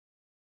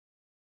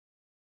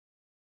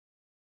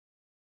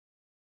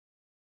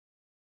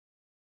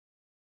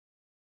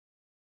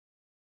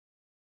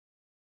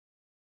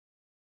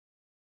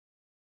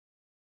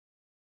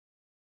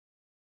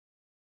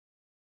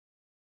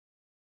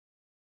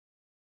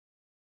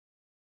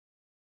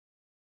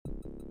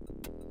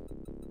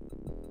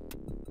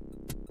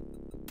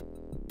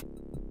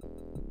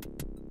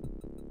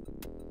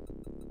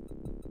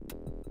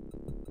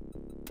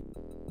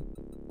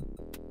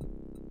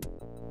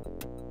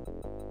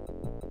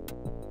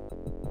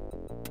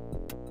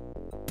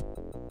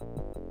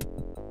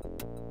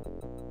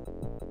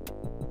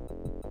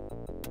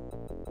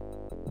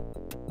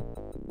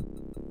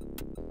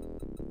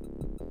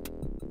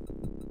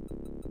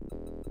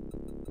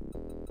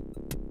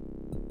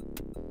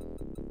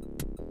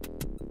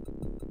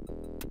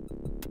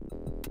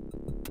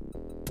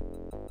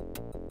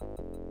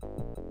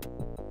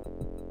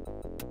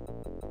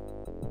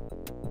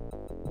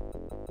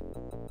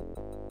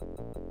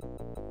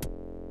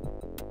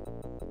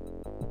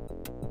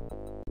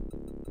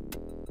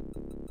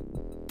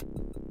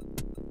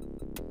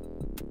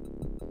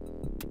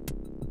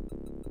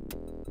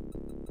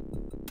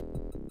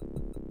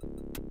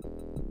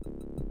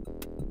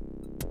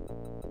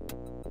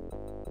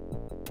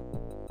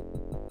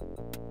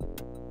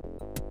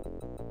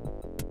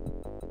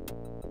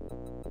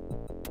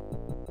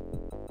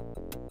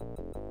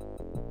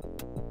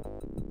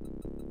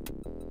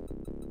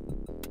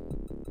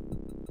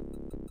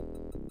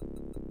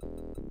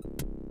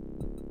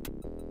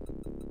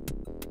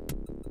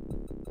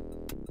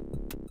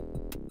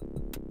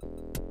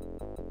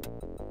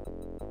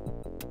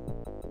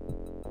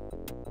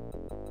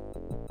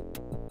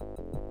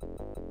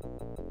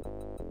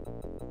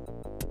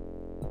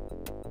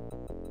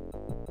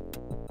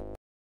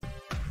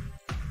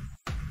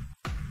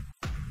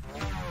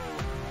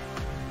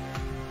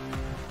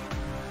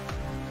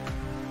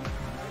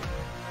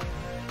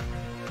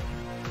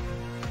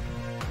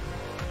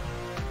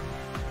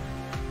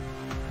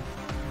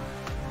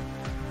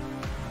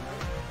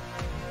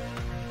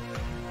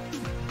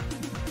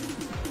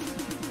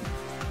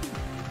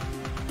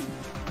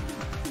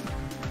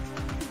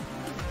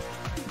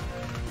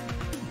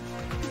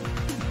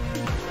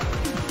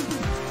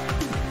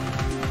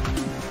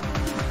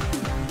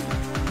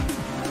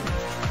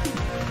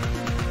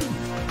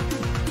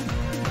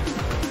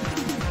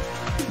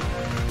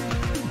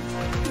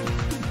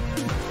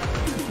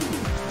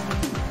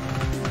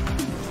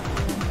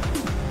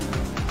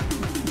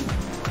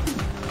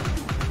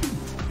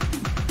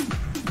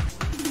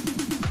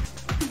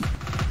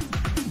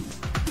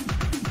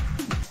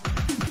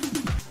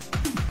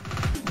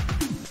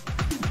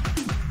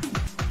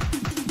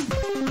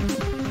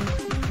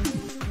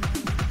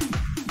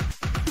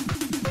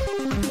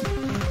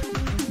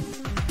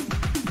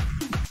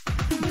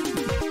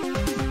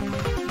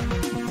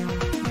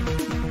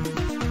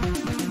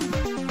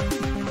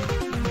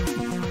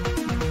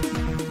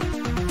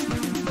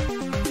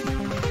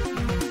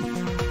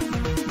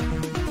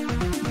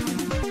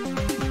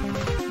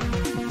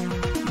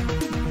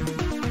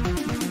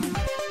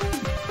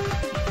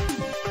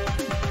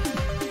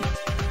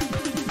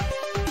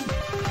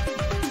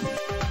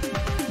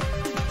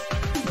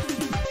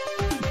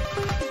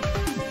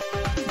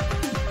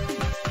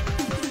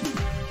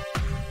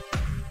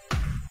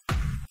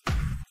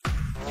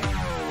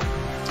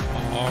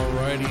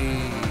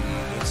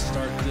Alrighty, let's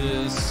start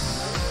this.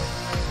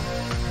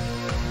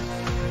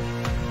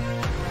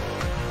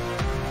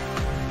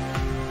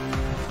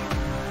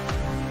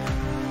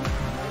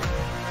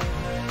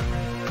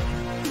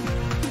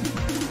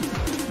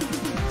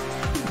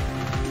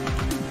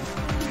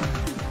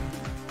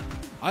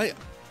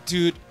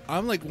 Dude,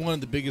 I'm like one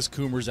of the biggest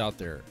coomers out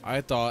there.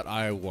 I thought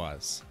I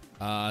was.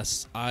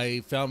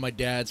 I found my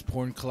dad's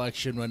porn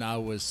collection when I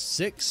was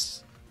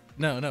 6.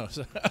 No.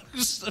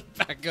 Just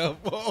back up.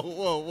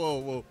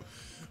 Whoa.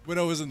 When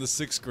I was in the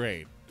 6th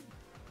grade.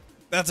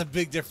 That's a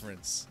big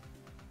difference.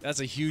 That's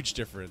a huge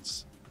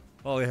difference.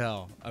 Holy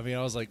hell. I mean,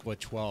 I was like,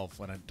 12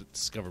 when I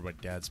discovered my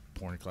dad's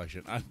porn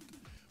collection.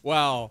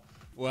 Wow.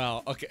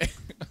 Okay.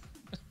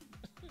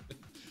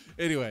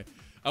 Anyway,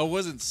 I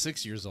wasn't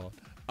 6 years old.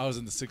 I was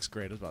in the 6th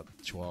grade. I was about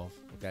 12.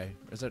 Okay.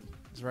 Is that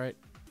right?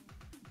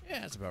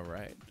 Yeah, that's about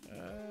right.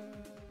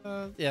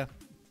 Yeah.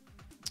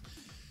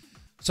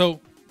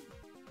 So,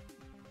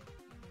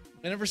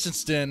 and ever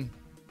since then,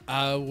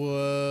 I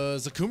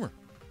was a coomer.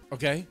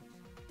 Okay.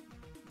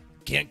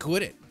 Can't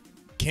quit it.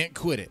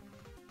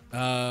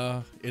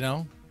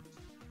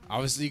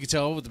 Obviously you can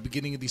tell at the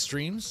beginning of these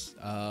streams,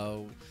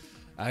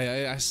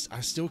 I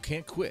still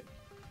can't quit.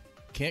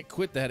 Can't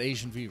quit that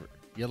Asian fever,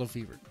 yellow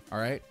fever. All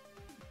right.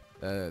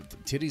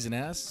 Titties and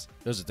ass,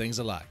 those are things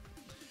I like.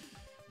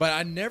 But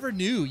I never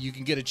knew you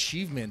can get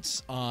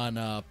achievements on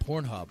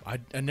Pornhub. I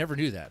never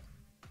knew that.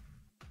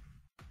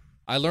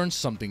 I learned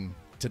something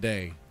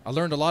today. I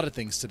learned a lot of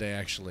things today,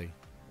 actually.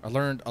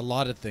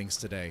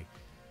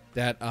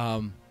 That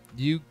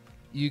you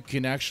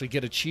can actually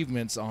get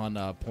achievements on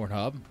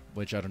Pornhub,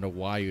 which I don't know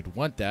why you'd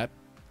want that.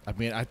 I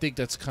mean, I think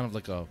that's kind of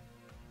like a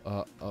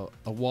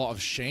wall of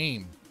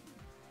shame,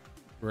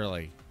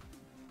 really.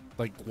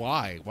 Like,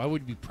 why? Why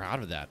would you be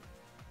proud of that?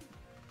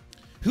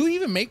 Who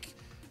even make...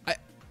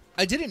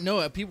 I didn't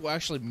know that people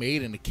actually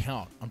made an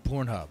account on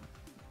Pornhub.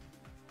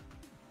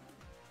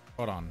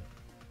 Hold on.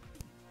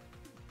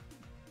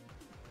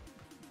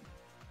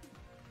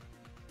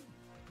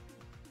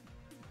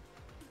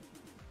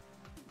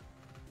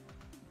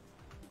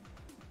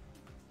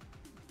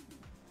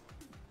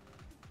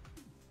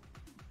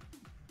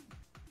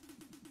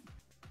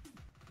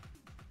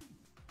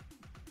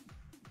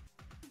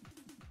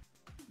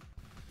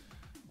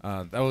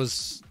 That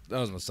was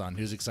my son.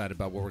 He was excited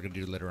about what we're gonna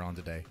do later on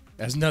today.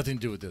 It has nothing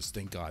to do with this.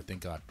 Thank God.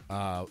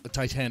 A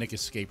Titanic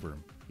escape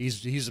room.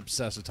 He's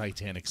obsessed with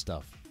Titanic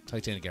stuff.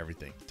 Titanic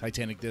everything.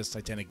 Titanic this.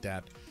 Titanic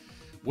that.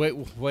 Wait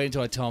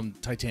until I tell him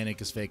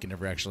Titanic is fake and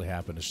never actually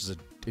happened. It's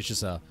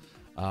just a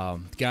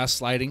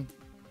gaslighting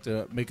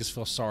to make us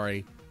feel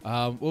sorry.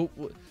 Some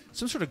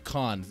sort of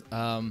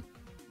con.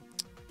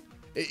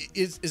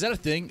 Is that a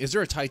thing? Is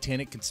there a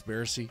Titanic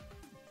conspiracy?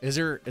 Is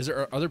there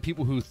other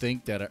people who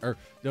think that, or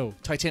no,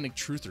 Titanic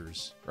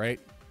truthers, right?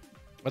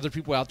 Other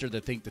people out there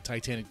that think the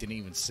Titanic didn't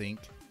even sink.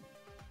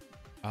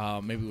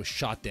 Maybe it was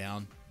shot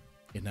down,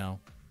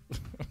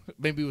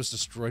 Maybe it was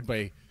destroyed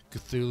by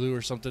Cthulhu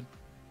or something.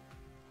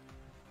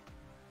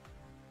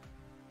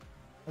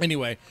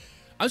 Anyway,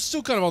 I'm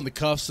still kind of on the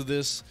cuffs of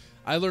this.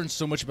 I learned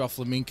so much about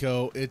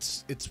flamenco.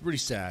 It's pretty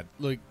sad.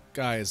 Look,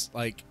 guys,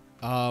 like,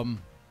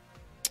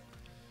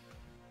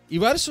 you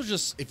might as well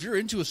just, if you're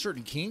into a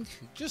certain kink,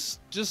 just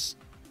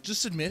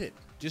admit it.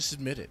 Just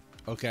admit it.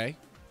 Okay?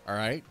 All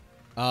right?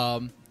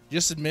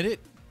 Just admit it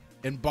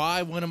and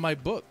buy one of my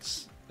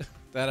books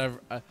that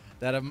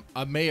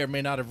I may or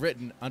may not have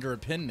written under a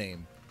pen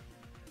name.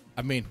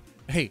 I mean,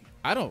 hey,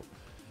 I'll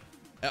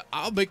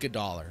make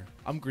 $1.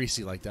 I'm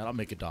greasy like that. I'll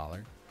make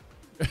 $1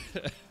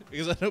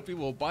 because I know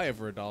people will buy it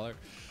for $1.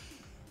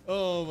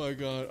 Oh my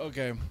God.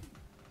 Okay.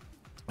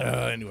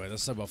 Anyway,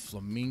 let's talk about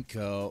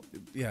flamenco.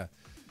 Yeah.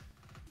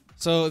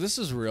 So this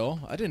is real.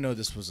 I didn't know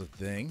this was a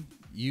thing.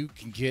 You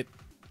can get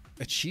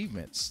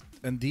achievements,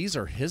 and these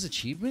are his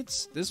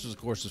achievements. This was, of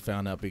course, was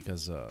found out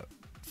because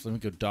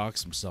Flamenco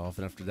doxed himself,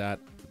 and after that,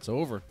 it's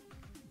over.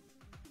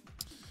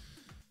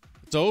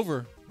 It's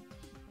over.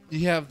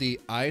 You have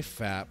the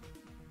IFAP,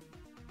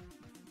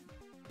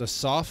 the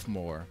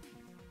sophomore,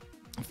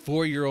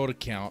 4-year-old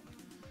account,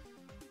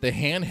 the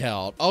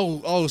handheld.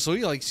 Oh, so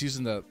he likes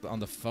using on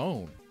the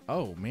phone.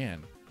 Oh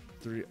man,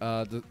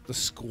 the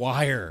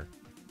Squire.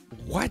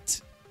 What?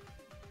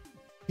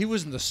 He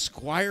was in the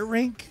Squire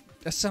rank?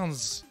 That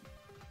sounds...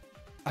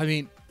 I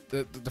mean,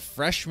 the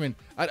freshman...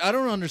 I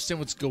don't understand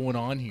what's going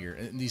on here.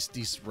 And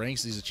these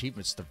ranks, these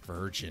achievements, the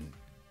Virgin,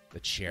 the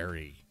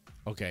Cherry.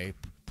 Okay.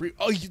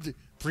 The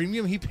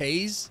premium, he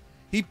pays?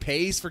 He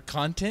pays for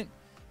content?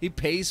 He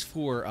pays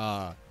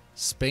for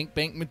spank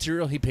bank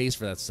material? He pays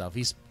for that stuff.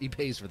 He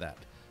pays for that.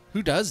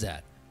 Who does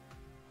that?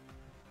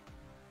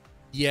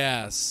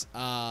 Yes.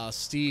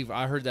 Steve,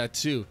 I heard that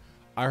too.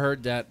 I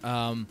heard that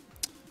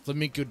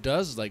Flamenco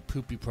does like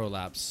poopy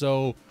prolapse.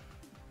 So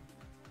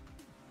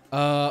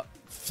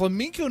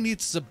Flamenco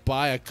needs to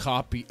buy a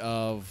copy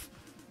of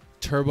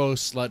Turbo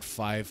Slut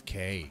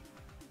 5K.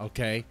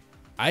 Okay?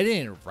 I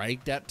didn't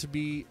write that to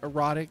be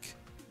erotic.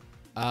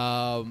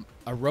 I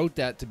wrote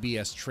that to be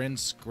as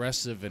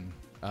transgressive and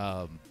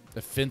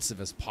offensive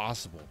as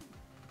possible.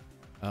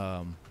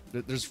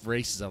 There's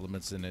racist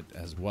elements in it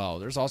as well.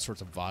 There's all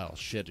sorts of vile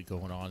shit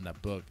going on in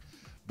that book.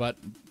 But,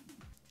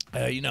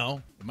 you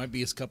know, it might be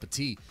his cup of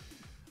tea.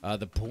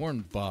 The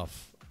porn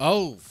buff.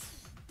 Oh,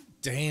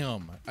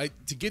 damn.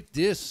 To get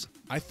this,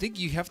 I think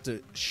you have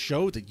to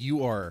show that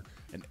you are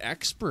an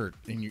expert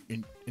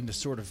in the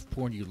sort of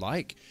porn you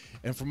like.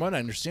 And from what I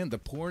understand, the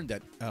porn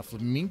that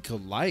Flamenco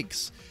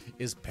likes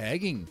is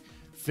pegging.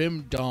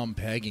 Femdom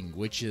pegging,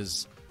 which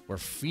is where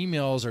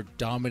females are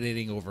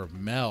dominating over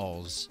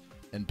males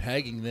and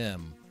pegging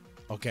them,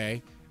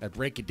 okay? I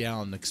break it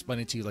down and explain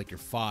it to you like you're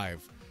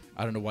 5.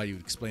 I don't know why you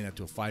would explain that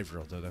to a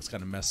 5-year-old, though. That's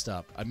kind of messed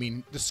up. I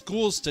mean, the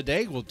schools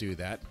today will do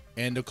that,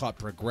 and they'll call it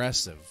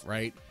progressive,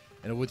 right?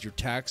 And with your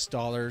tax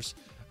dollars,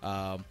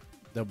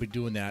 they'll be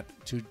doing that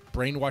to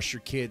brainwash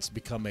your kids to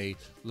become a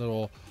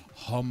little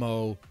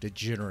homo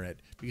degenerate,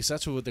 because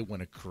that's what they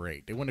want to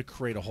create. They want to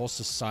create a whole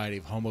society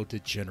of homo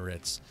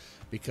degenerates,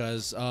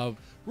 because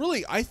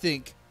really, I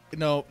think, you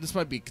know, this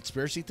might be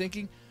conspiracy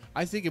thinking.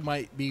 I think it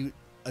might be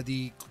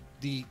the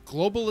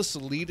globalist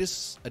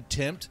elitist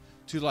attempt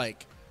to,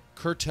 like,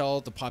 curtail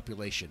the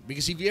population.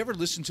 Because if you ever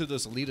listen to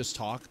those elitists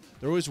talk,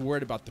 they're always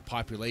worried about the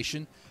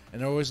population,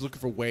 and they're always looking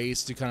for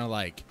ways to kind of,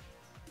 like,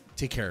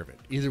 take care of it.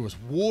 Either with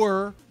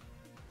war,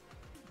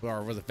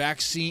 or with a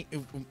vaccine.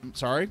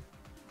 Sorry,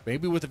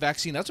 maybe with a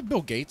vaccine. That's what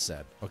Bill Gates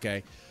said,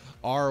 okay?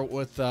 Or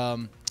with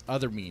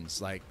other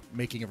means, like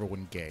making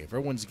everyone gay. If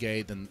everyone's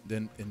gay,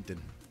 then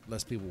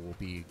less people will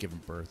be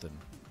giving birth and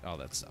all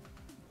that stuff.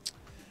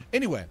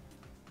 Anyway,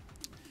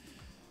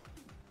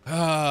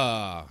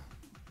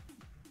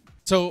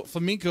 so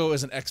Flamenco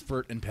is an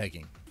expert in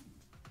pegging.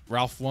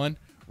 Ralph won.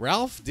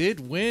 Ralph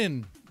did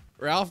win.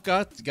 Ralph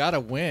got a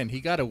win. He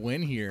got a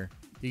win here.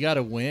 He got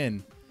a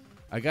win.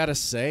 I gotta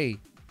say,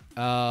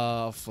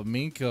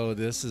 Flamenco,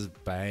 this is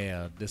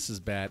bad. This is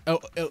bad.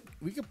 Oh,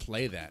 we could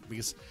play that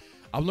because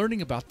I'm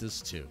learning about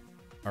this too.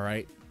 All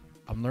right,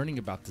 I'm learning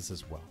about this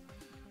as well.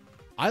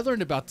 I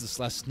learned about this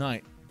last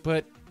night,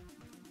 but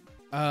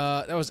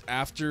that was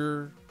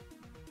after.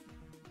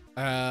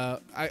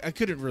 I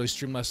couldn't really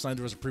stream last night.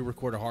 There was a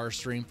pre-recorded horror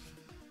stream.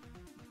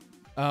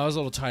 I was a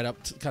little tied up,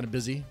 kind of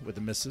busy with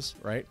the missus,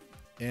 right?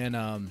 And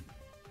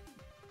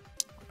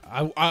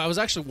I was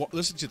actually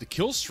listening to the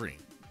kill stream.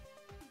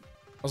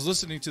 I was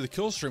listening to the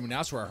kill stream, and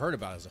that's where I heard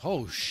about it. I was like,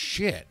 oh,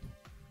 shit.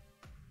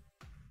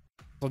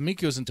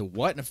 Flamenco's into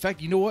what? In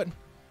fact, you know what?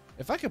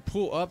 If I could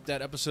pull up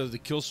that episode of the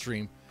kill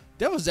stream,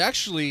 that was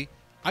actually,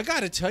 I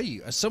got to tell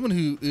you, as someone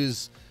who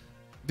is,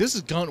 this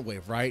is Gunt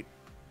Wave, right?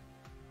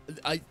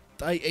 I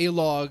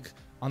A-log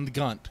on the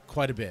Gunt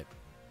quite a bit.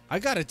 I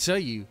got to tell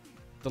you,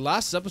 the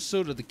last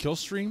episode of the kill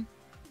stream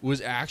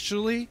was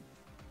actually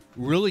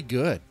really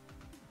good.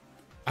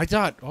 I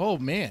thought, oh,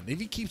 man, if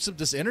he keeps up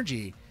this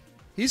energy,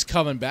 he's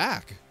coming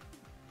back.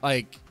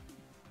 Like,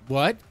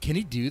 what? Can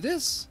he do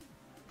this?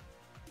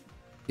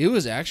 It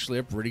was actually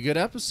a pretty good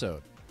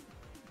episode.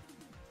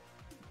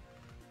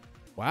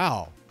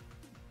 Wow.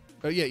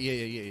 Oh, yeah.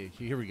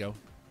 Here we go.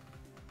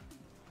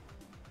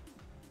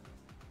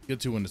 Get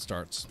to when it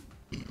starts.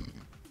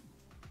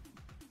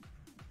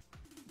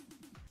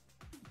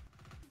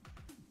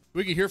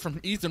 We can hear from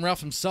Ethan Ralph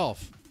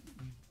himself.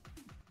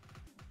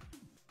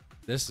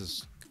 This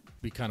is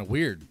be kind of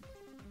weird.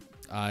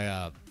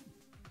 I'm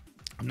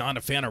not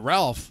a fan of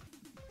Ralph,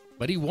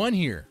 but he won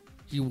here.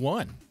 He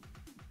won.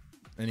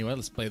 Anyway,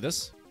 let's play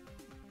this.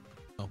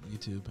 Oh,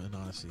 YouTube and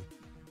Odyssey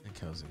and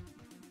Cozy.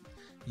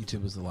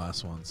 YouTube was the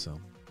last one, so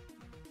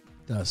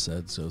that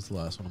said, so it's the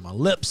last one on my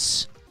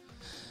lips.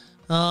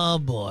 Oh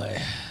boy,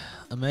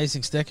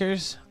 amazing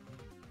stickers.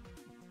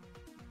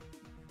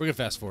 We're gonna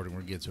fast forward and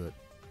we're gonna get to it.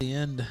 The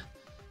end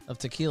of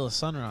Tequila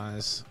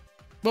Sunrise.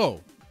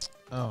 Whoa.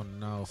 Oh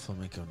no,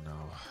 Flamenco,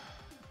 no.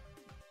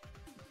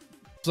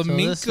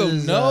 Flamenco,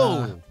 so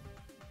no.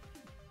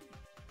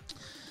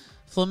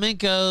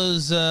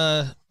 Flamenco's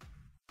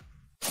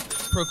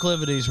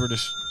proclivities were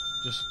just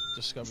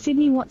discovered.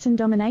 Sydney Watson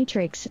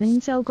dominatrix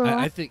and Incel grow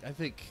I think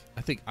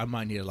I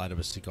might need a light of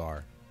a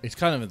cigar. It's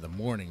kind of in the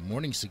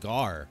morning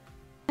cigar.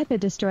 Hyper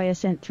Destroyer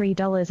sent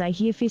 $3. I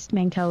hear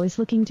Fistmenko is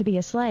looking to be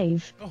a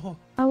slave. Oh.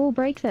 I will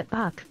break that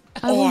buck.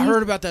 I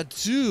heard about that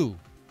too.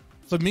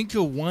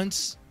 Flamenco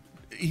wants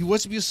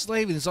to be a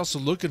slave, and he's also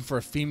looking for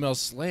a female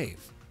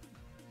slave.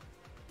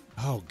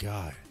 Oh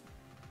God.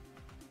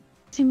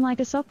 Him like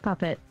a sock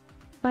puppet.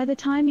 By the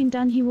time in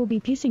done, he will be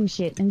pissing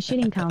shit and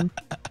shitting cum.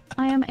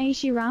 I am a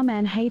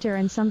Shiraman hater,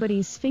 and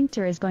somebody's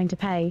sphincter is going to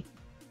pay.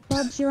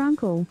 Bob's your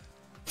uncle.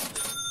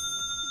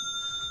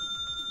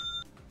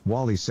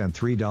 Wally sent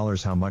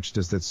 $3. How much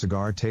does that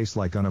cigar taste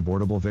like?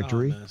 Unabortable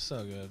victory? Oh, man,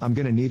 so good. I'm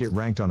gonna need it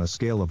ranked on a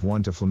scale of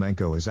 1 to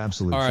Flamenco is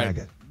absolute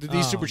faggot.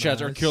 These super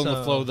chats are killing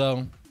the flow,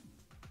 though.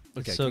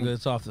 Okay, so good.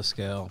 It's off the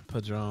scale.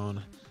 Padron,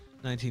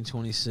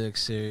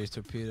 1926 series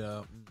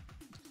torpedo.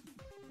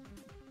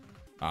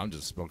 I'm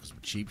just smoking some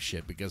cheap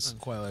shit because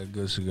quite like a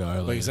good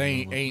cigar. Because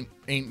ain't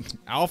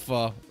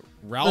Alpha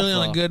Ralph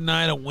on a good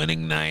night, a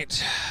winning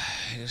night.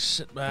 Just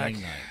sit back,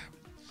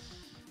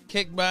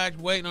 kick back,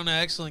 waiting on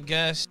an excellent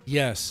guest.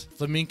 Yes,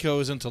 Flamenco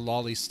is into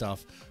lolly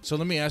stuff. So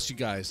let me ask you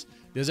guys: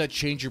 Does that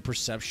change your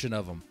perception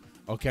of them?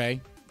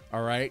 Okay,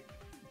 all right.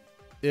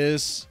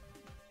 Is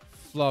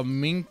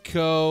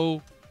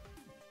flamenco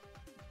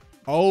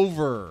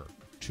over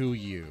to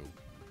you?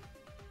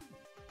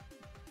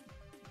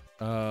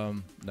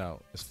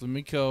 No. Is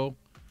flamenco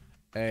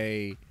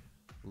a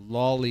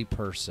lolly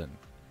person?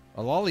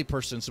 A lolly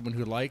person is someone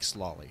who likes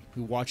lolly,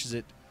 who watches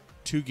it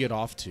to get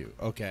off to.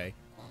 Okay.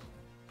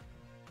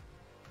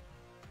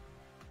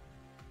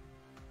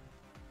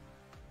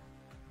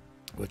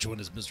 Which one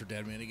is Mr.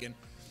 Dadman again?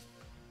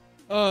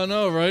 Oh,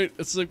 no, right?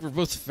 It's like we're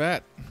both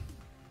fat.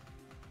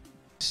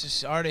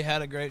 Just already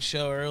had a great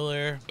show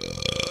earlier.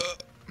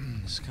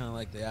 It's kind of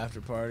like the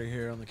after party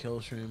here on the kill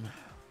stream.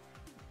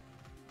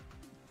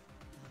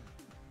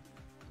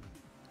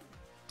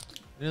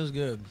 It was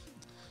good.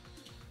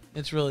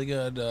 It's really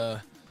good.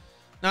 Not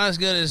as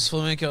good as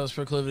flamenco's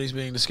proclivities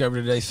being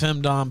discovered today.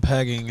 Femdom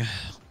pegging.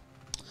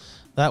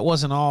 That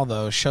wasn't all,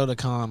 though.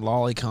 Shotokan,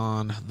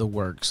 Lollycon, the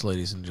works,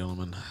 ladies and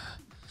gentlemen.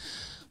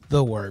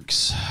 The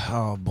works.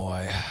 Oh,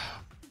 boy.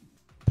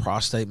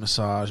 Prostate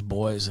massage,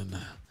 boys and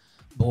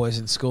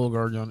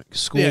schoolgirl.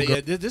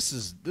 Yeah. This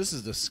is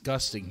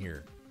disgusting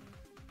here.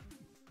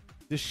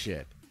 This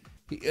shit.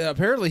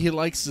 Apparently, he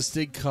likes this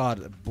thing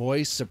called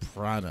boy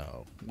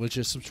soprano, which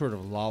is some sort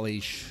of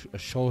lolly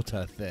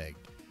shota thing,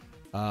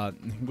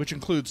 which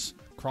includes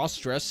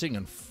cross-dressing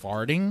and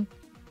farting.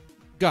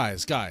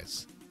 Guys.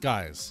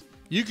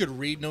 You could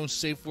read no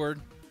safe word.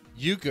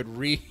 You could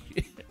read.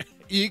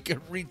 You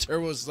could read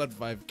Turbo Sled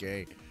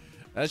 5K.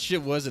 That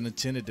shit wasn't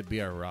intended to be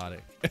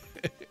erotic.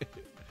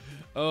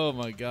 Oh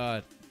my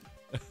god.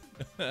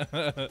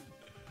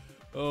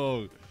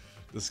 Oh,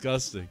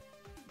 disgusting.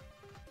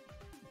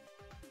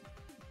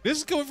 This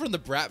is coming from the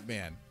Brat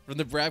Man, from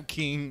the Brab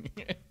King.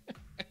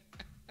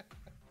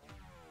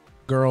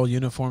 Girl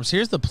uniforms.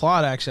 Here's the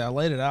plot, actually. I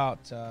laid it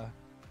out.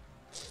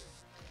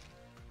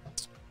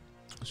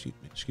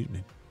 Excuse me.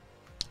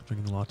 I'm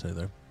drinking the latte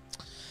there.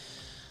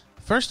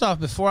 First off,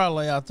 before I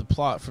lay out the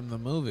plot from the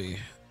movie,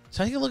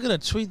 take a look at a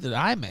tweet that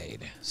I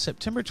made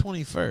September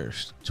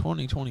 21st,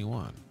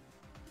 2021.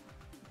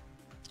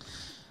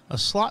 A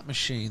slot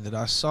machine that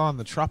I saw in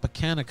the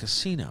Tropicana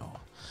Casino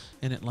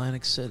in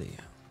Atlantic City.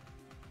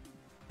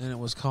 And it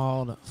was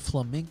called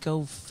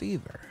Flamenco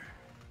Fever.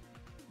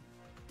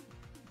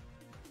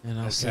 And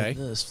I said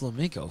this,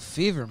 Flamenco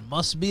Fever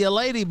must be a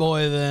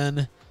ladyboy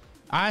then.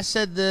 I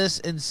said this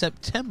in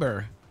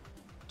September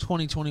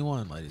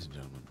 2021, ladies and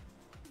gentlemen.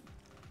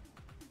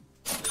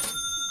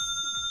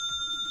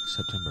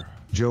 September.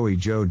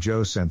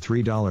 Joe sent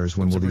 $3.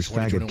 When will these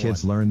faggot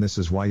kids learn this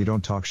is why you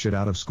don't talk shit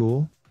out of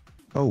school?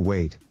 Oh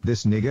wait,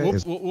 this nigga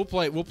is we'll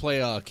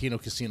play Kino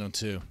Casino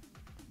too.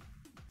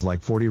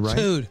 Like 40, right?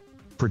 Dude.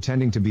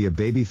 Pretending to be a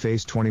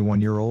baby-faced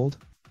 21-year-old?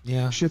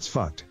 Yeah. Shit's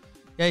fucked.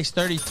 Yeah, he's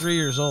 33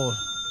 years old.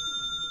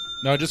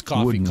 No, just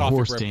coffee. Wooden coffee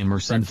Horse Tamer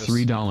sent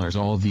 $3.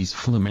 All these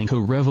flamenco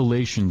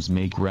revelations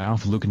make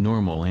Ralph look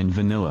normal and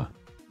vanilla.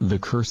 The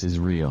curse is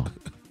real.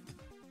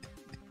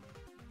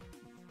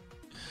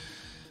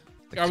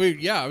 I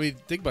mean,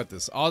 think about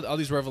this. All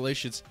these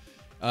revelations,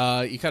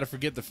 you kind of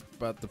forget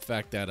about the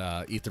fact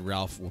that Ethan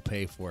Ralph will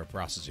pay for a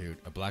prostitute,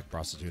 a black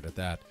prostitute at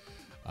that.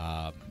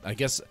 I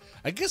guess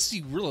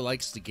he really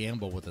likes to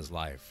gamble with his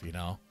life, you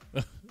know.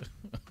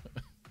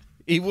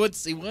 He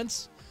wants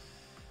it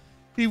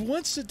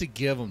to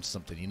give him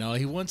something, you know.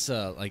 He wants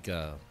a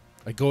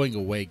going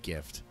away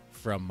gift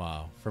from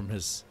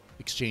his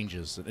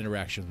exchanges and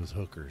interactions with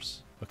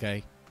hookers.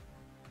 Okay,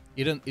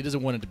 he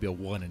doesn't want it to be a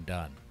one and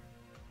done.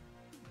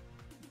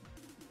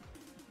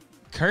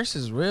 Curse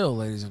is real,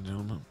 ladies and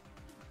gentlemen.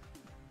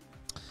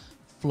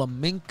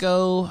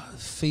 Flamenco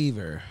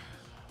Fever.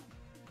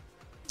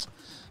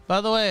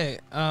 By the way,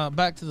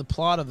 back to the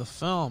plot of the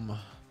film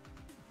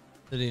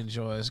that he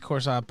enjoys. Of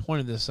course, I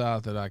pointed this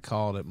out that I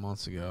called it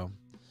months ago.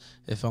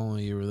 If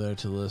only you were there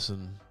to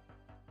listen.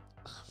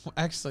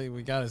 Actually,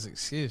 we got his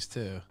excuse,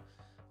 too.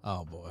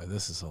 Oh, boy,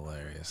 this is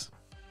hilarious.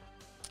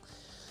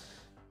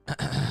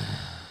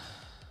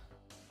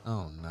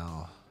 Oh,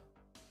 no.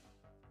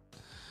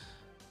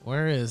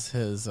 Where is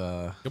his...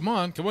 Come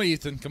on,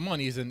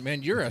 Ethan.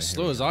 Man, you're as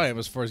slow as I am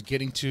as far as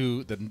getting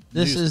to the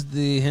This news. is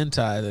the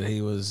hentai that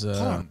he was... Hold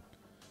on.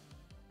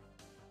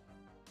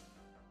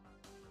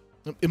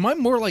 Am I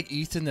more like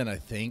Ethan than I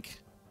think?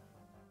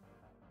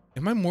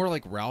 Am I more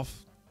like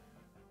Ralph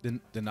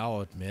than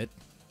I'll admit?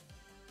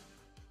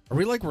 Are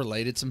we like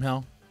related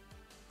somehow?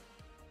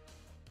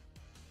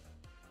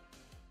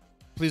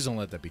 Please don't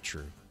let that be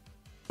true.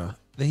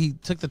 He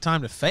took the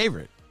time to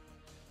favorite.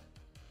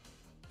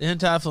 The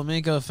hentai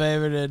flamenco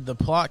favorited. The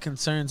plot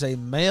concerns a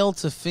male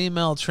to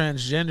female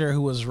transgender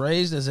who was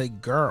raised as a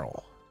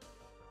girl.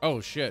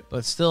 Oh shit!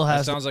 But still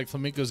has that sounds like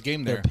flamenco's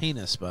game their there.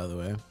 penis, by the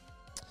way.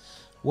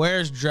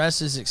 Wears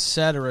dresses,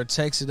 etc.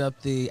 Takes it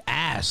up the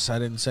ass. I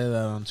didn't say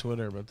that on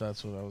Twitter, but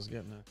that's what I was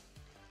getting at.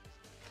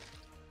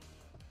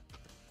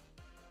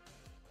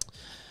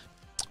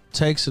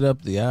 Takes it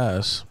up the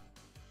ass.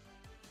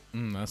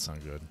 That's not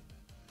good.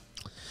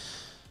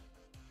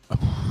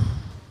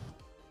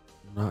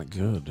 Not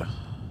good.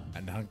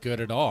 Not good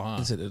at all,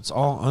 huh? Is it? It's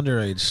all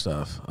underage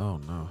stuff. Oh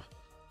no.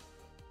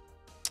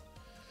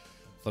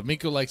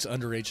 Flamenco likes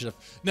underage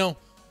stuff. No.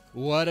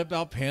 What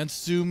about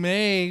Pantsu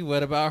May?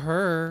 What about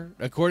her?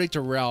 According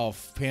to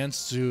Ralph,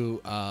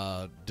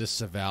 Pantsu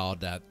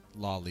disavowed that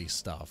lolly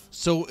stuff.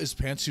 So is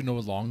Pantsu no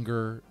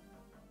longer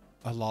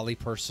a lolly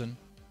person?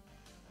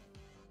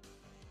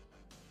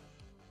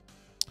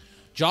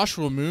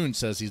 Joshua Moon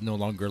says he's no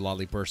longer a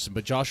lolly person,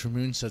 but Joshua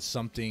Moon said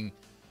something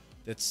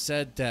that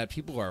said that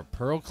people are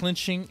pearl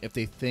clinching if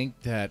they think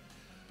that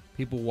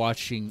people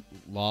watching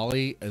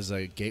lolly is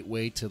a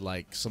gateway to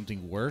like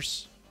something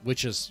worse,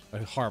 which is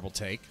a horrible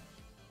take.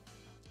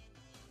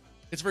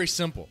 It's very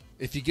simple.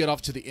 If you get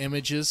off to the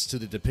images, to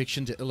the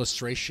depiction, to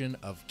illustration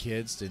of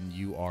kids, then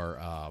you are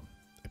a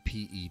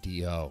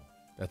PEDO.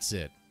 That's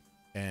it.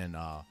 And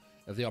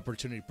if the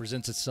opportunity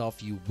presents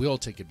itself, you will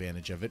take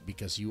advantage of it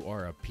because you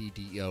are a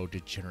PDO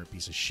degenerate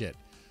piece of shit.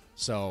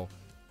 So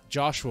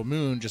Joshua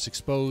Moon just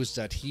exposed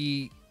that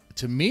he,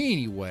 to me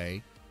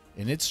anyway,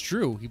 and it's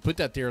true, he put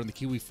that there on the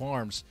Kiwi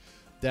Farms,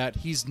 that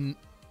he's...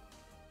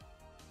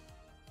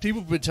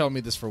 People have been telling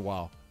me this for a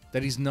while,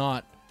 that he's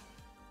not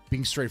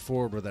being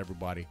straightforward with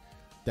everybody,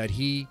 that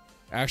he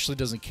actually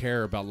doesn't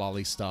care about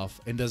lolly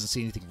stuff and doesn't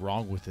see anything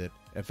wrong with it.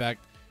 In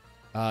fact,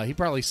 he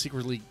probably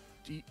secretly...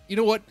 You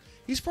know what?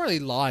 He's probably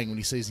lying when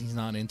he says he's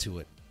not into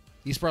it.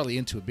 He's probably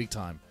into it big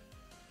time.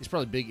 He's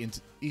probably big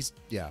into...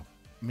 Yeah.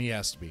 I mean, he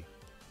has to be.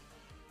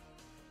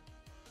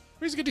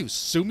 What is he gonna do?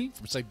 Sue me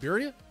from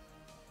Siberia?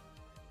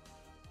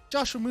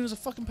 Joshua Moon is a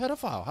fucking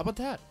pedophile. How about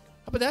that?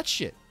 How about that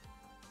shit?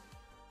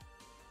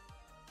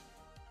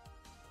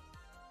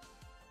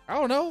 I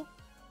don't know.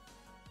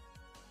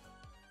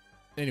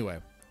 Anyway,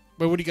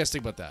 but what do you guys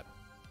think about that?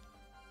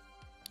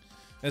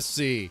 Let's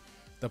see.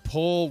 The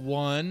poll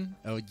won.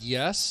 Oh,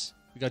 yes.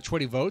 We got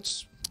 20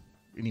 votes.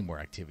 We need more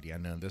activity. I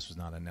know this was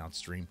not an announced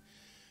stream.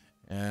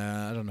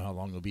 I don't know how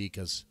long it'll be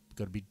because we're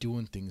going to be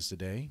doing things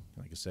today.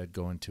 Like I said,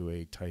 going to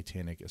a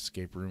Titanic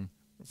escape room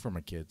for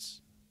my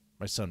kids.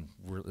 My son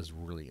is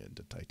really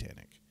into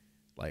Titanic.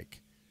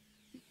 Like,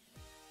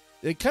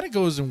 it kind of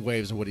goes in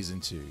waves of what he's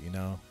into, you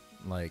know?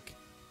 Like,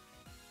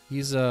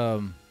 he's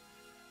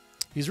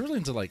really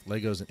into like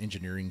Legos and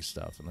engineering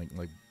stuff and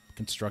like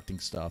constructing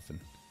stuff, and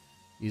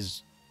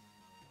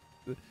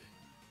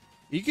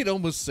you could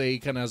almost say he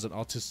kind of has an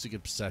autistic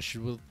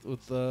obsession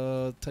with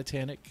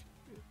Titanic.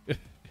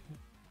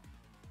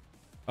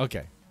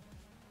 Okay.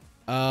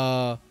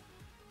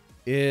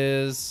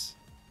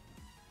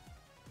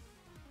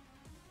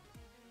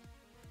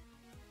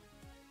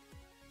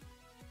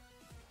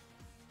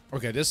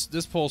 Okay,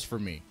 this poll's for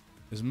me.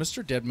 Is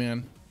Mr.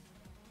 Deadman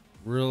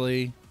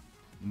really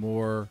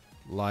more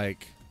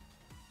like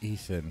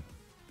Ethan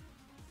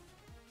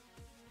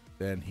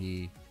than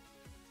he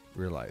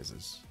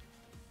realizes?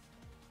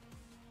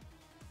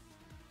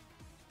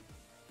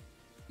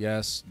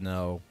 Yes,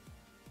 no,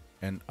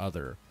 and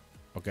other.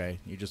 Okay,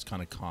 you just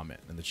kind of comment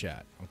in the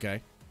chat.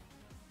 Okay.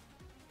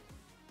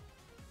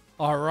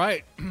 All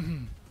right,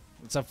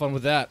 let's have fun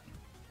with that.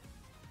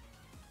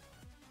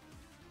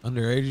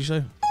 Underage, you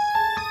say?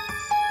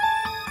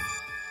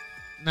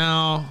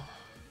 No.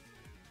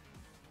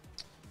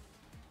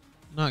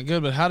 Not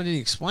good, but how did he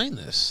explain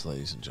this,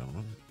 ladies and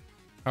gentlemen?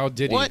 How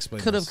did he explain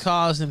What could this? have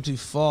caused him to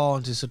fall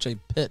into such a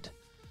pit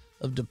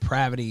of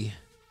depravity?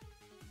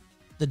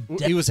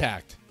 He was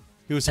hacked.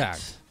 He was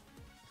hacked.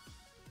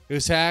 He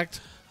was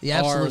hacked. The Or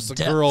absolute was the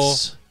depths, girl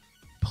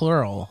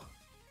plural,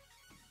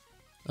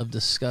 of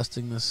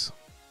disgustingness.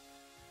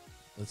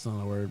 That's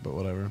not a word, but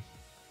whatever.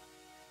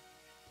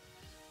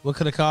 What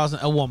could have caused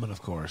a woman?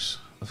 Of course,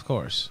 of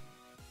course,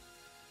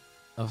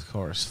 of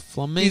course.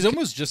 Flamenco. He's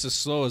almost just as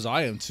slow as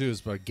I am too, is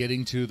by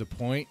getting to the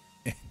point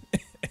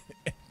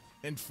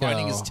and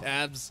finding his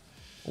tabs.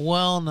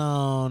 Well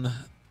known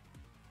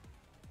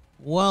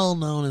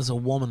as a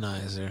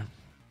womanizer.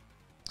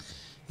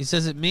 He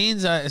says it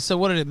means. So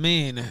what did it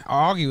mean?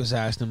 Augie was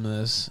asking him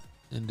this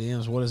in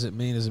DMs. What does it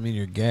mean? Does it mean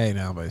you're gay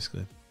now,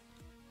 basically?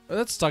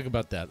 Let's talk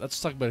about that. Let's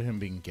talk about him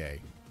being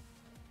gay.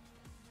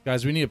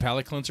 Guys, we need a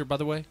palate cleanser, by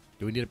the way.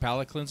 Do we need a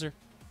palate cleanser?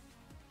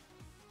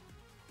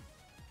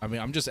 I mean,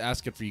 I'm just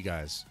asking for you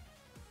guys.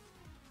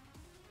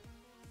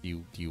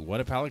 Do you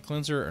want a palate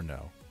cleanser or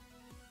no?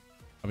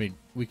 I mean,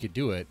 we could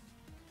do it.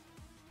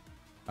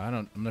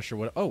 I'm not sure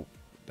what. Oh,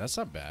 that's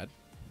not bad.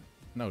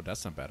 No,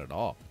 that's not bad at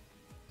all.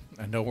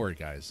 And don't worry,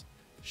 guys.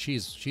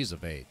 She's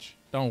of age.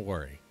 Don't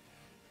worry.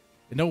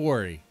 And don't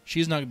worry.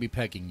 She's not going to be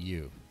pegging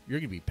you. You're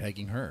going to be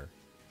pegging her.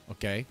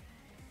 Okay?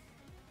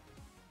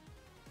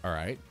 All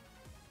right.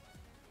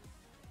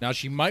 Now,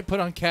 she might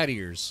put on cat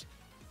ears,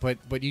 but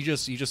you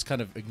just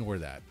kind of ignore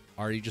that.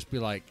 Or you just be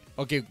like,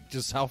 okay,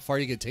 just how far are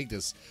you going to take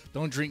this?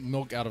 Don't drink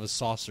milk out of a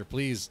saucer.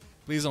 Please.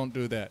 Please don't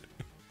do that.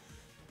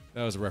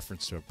 That was a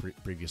reference to a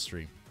previous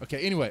stream. Okay,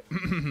 anyway.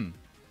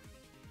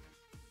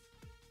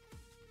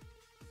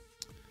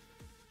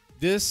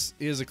 This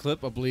is a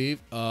clip, I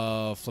believe,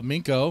 of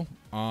Flamenco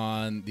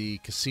on the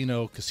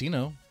Kino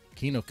Casino.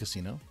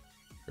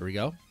 Here we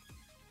go.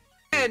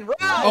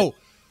 Oh,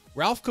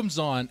 Ralph comes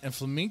on, and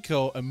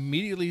Flamenco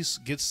immediately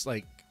gets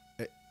like,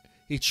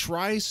 he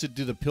tries to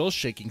do the pill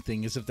shaking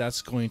thing as if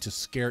that's going to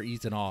scare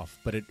Ethan off,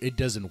 but it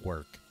doesn't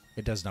work.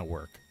 It does not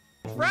work.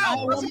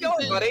 Ralph, how's it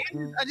going, buddy?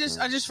 I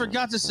just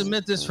forgot to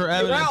submit this for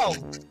evidence. Ralph,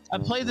 I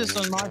played this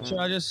on my show.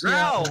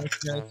 Ralph.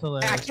 Yeah,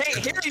 I can't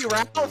hear you,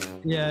 Ralph.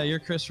 yeah, you're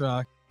Chris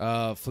Rock.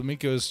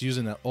 Flamenco's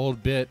using that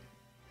old bit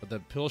of the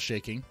pill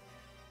shaking.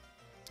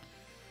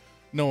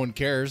 No one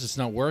cares. It's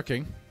not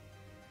working.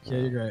 Yeah,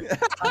 you're great.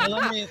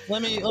 let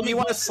me. You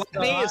want to slap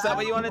me? Is that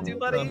what you want to do,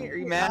 buddy? Are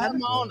you I mad?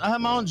 have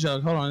my own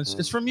joke. Hold on,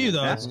 it's from you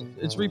though. Yeah.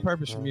 It's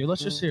repurposed from you.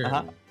 Let's just hear it.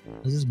 Uh-huh.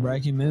 Is this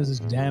breaking news? Is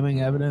this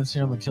damning evidence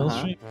here on the kill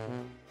stream?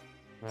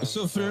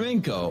 So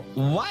Flamenco,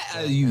 why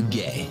are you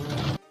gay?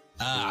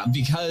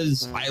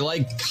 Because I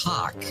like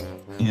cock,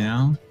 you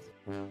know?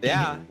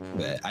 Yeah.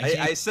 But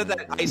I said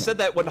that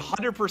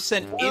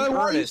 100% in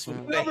earnest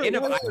with a hint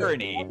of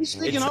irony.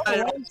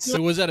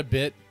 So was that a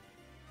bit?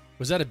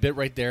 Was that a bit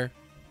right there?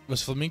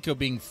 Was Flamenco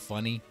being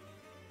funny?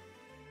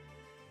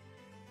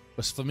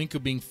 Was Flamenco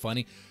being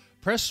funny?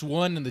 Press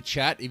 1 in the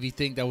chat if you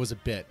think that was a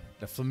bit.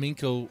 That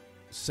Flamenco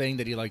saying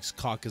that he likes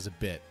cock is a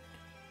bit.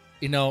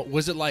 You know,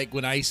 was it like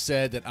when I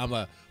said that I'm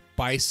a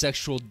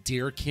bisexual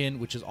deerkin,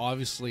 which is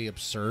obviously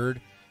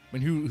absurd? I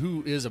mean,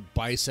 who is a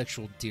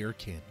bisexual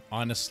deerkin?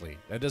 Honestly,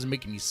 that doesn't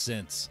make any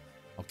sense.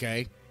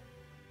 Okay?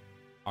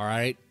 All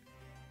right?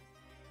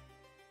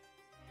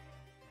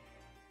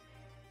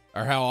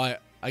 Or how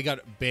I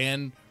got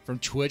banned from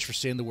Twitch for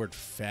saying the word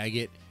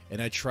faggot,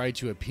 and I tried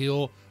to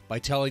appeal by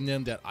telling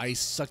them that I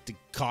sucked a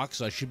cock,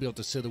 so I should be able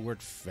to say the word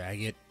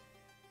faggot.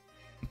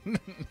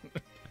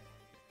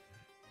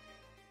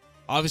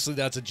 Obviously,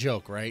 that's a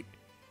joke, right?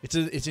 It's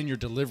in your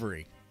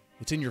delivery.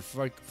 It's in your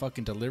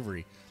fucking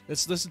delivery.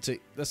 Let's listen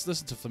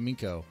to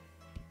Flamenco.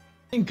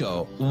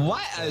 Flamenco,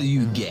 why are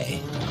you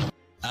gay?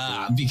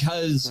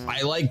 Because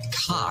I like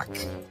cock,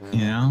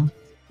 you know?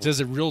 Does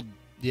it real?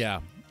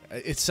 Yeah,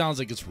 it sounds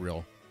like it's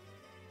real.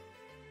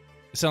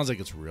 It sounds like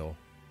it's real.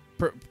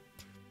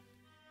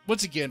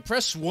 Once again,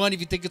 press 1 if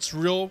you think it's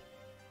real.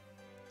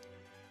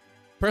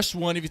 Press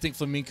 1 if you think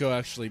Flamenco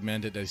actually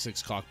meant it at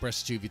 6 cock.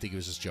 Press 2 if you think he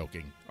was just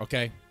joking.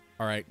 Okay?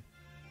 All right.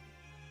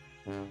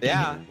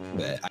 Yeah.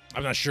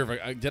 I'm not sure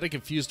if did I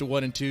confuse the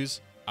 1 and 2s?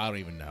 I don't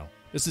even know.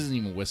 This isn't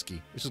even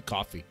whiskey. This is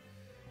coffee.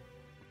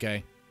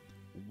 Okay?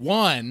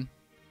 1,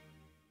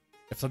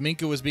 if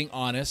Flamenco was being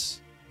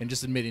honest and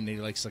just admitting that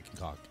he likes sucking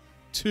cock.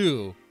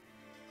 2,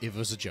 if it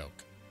was a joke.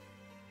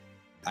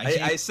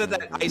 I said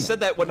that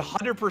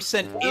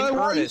 100% in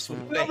earnest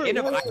with a hint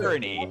of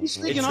irony. It's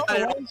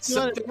not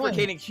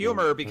self-deprecating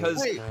humor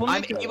because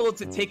I'm able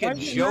to take a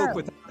joke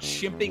without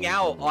chimping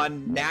out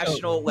on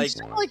national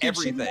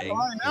everything.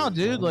 Now,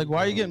 dude, like,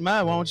 why are you getting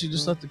mad? Why don't you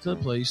just let the clip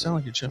play? You sound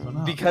like you're chipping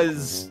out.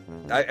 Because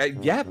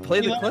yeah,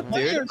 play the clip,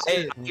 dude.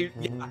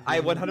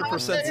 I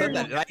 100% said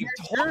that, and I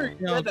totally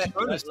said that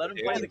earnest. Let him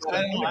play the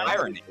clip.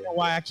 Irony.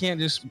 Why I can't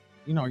just,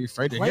 are you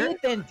afraid to Play hear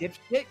it then,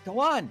 dipshit. Go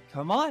on,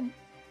 come on.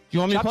 You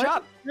want me to play?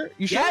 Chop.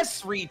 You sure?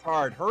 Yes,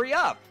 retard. Hurry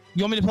up.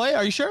 You want me to play?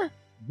 Are you sure?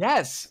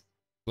 Yes.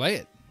 Play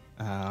it.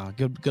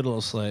 Good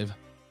little slave.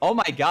 Oh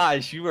my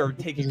gosh, you are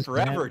taking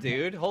forever,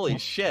 dude. Holy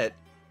shit.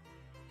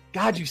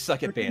 God, you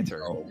suck at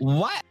banter.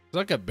 What?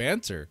 Suck at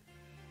banter.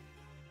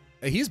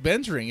 He's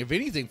bantering. If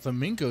anything,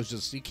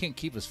 Flamenco's he can't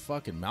keep his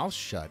fucking mouth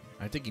shut.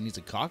 I think he needs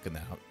a cock in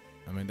that.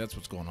 I mean, that's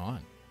what's going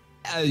on.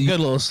 Good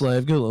little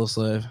slave. Good little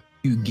slave.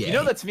 You gay? You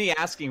know that's me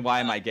asking why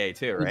am I gay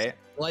too, right?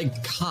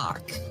 Like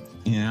cock,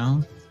 you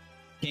know?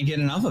 Can't get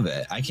enough of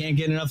it. I can't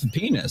get enough of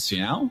penis, you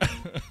know?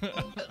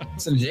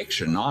 It's an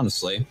addiction,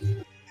 honestly.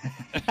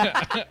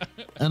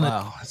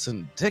 Wow, it's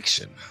an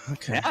addiction.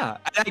 Okay. Yeah,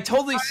 and I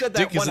totally said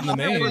that Dick is in the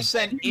name.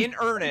 100% in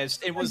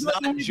earnest and was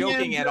not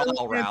joking at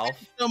all, Ralph.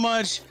 So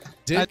much.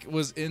 Dick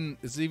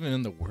it's even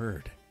in the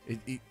word.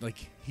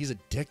 Like he's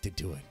addicted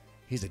to it.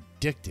 He's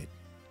addicted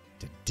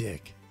to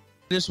dick.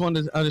 I just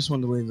wanted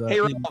to leave that. Hey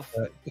Ralph,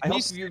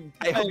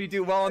 I hope you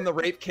do well in the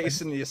rape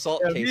case and the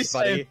assault case,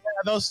 buddy. Yeah,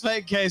 those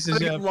fake cases.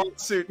 Big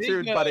lawsuit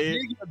too,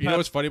 buddy. You know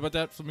what's funny about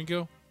that,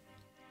 Flamenco?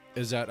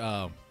 Is that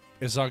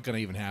it's not going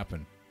to even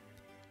happen.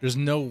 There's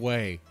no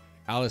way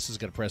Alice is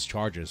going to press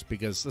charges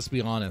because let's be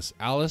honest,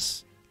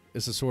 Alice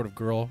is the sort of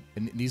girl,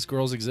 and these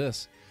girls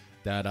exist,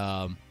 that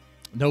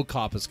no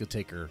cop is going to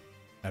take her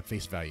at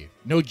face value.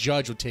 No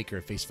judge would take her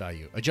at face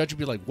value. A judge would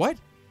be like, "What?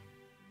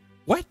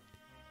 What?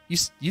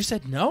 You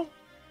said no?"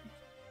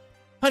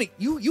 Honey,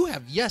 you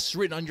have yes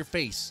written on your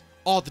face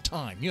all the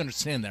time. You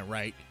understand that,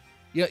 right?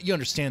 Yeah, you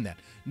understand that.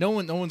 No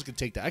one's gonna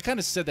take that. I kind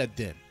of said that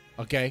then,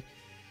 okay?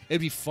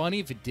 It'd be funny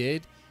if it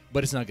did,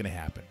 but it's not gonna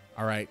happen.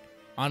 All right?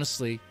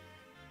 Honestly,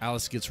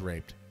 Alice gets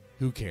raped.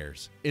 Who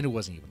cares? And it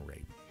wasn't even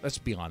rape. Let's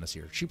be honest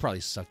here. She probably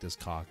sucked his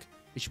cock.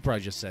 She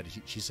probably just said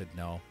she said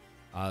no.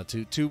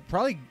 To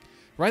probably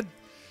right,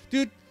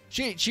 dude.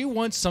 She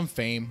wants some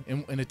fame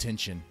and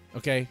attention.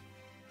 Okay,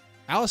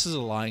 Alice is a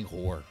lying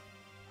whore.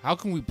 How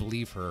can we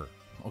believe her?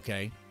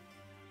 Okay.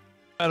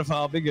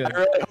 Pedophile, be good. I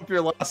really hope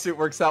your lawsuit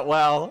works out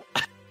well.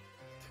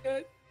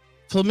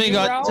 Flamingo,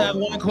 I just have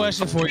one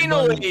question for you,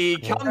 buddy. Finally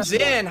comes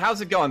in. How's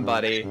it going,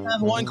 buddy? I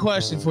have one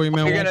question for you,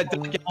 man. You're gonna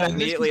duck out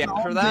immediately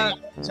after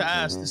that? To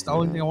ask. This is the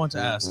only thing I want to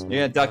ask.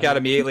 You're gonna duck out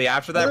immediately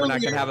after that? We're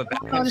not gonna have a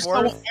back and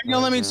forth? Are you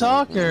gonna let me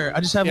talk, or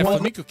I just have one?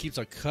 Flamenco keeps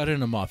on cutting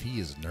him off. He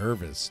is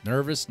nervous.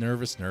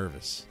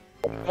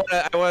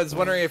 I was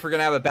wondering if we're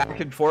gonna have a back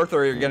and forth,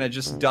 or you're gonna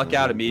just duck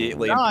out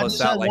immediately and puss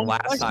out like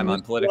last time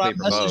on Politically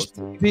Provoked.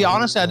 To be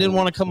honest, I didn't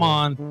want to come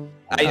on.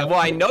 Well,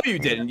 I know you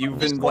didn't. You've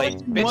been like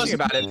bitching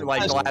about it for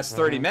like the last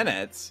 30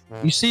 minutes.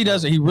 You see,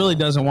 he really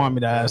doesn't want me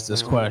to ask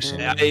this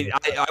question. I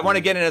want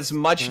to get in as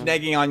much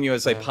negging on you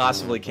as I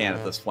possibly can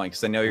at this point,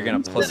 because I know you're gonna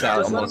puss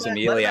out almost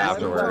immediately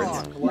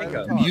afterwards.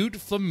 Mute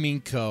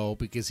Flamenco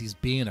because he's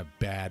being a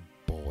bad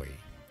boy.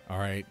 All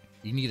right,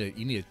 you need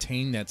to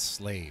tame that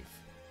slave.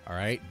 All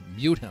right,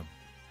 mute him.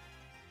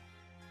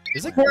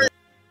 Is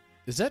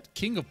that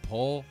King of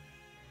Pole?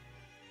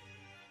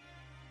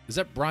 Is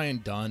that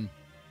Brian Dunn?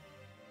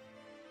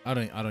 I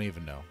don't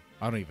even know.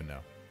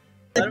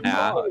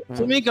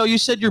 Flamenco, you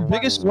said your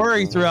biggest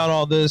worry throughout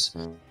all this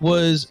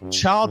was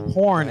child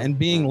porn and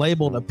being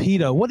labeled a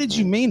pedo. What did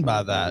you mean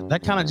by that?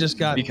 That kind of just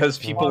got... Because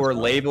people were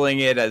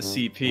labeling it as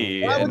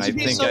CP, and I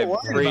think I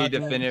pretty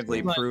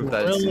definitively proved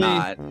that it's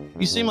not.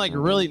 You seem like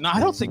really... No, I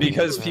don't think...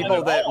 Because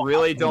people that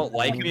really don't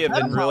like me have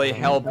been really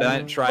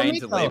hell-bent trying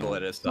to label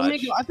it as such.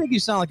 Flamenco, I think you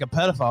sound like a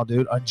pedophile,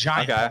 dude. A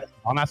giant pedophile.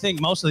 And I think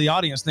most of the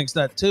audience thinks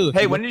that, too.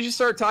 Hey, when did you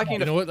start talking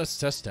to... You know what? Let's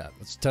test that.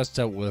 Let's test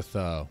that with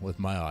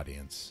my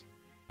audience.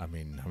 I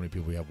mean, how many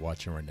people we have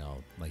watching right now?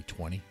 Like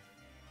 20?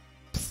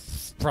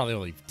 Probably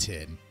only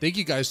 10. Thank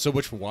you guys so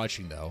much for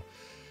watching, though.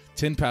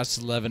 10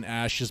 past 11,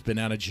 Ashes,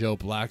 Banana Joe,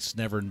 Blacks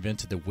never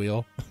invented the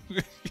wheel.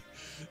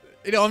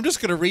 You know, I'm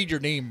just going to read your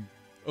name.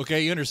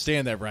 Okay, you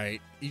understand that,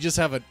 right? You just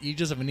have a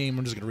name.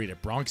 I'm just going to read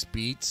it. Bronx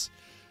Beats,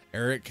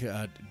 Eric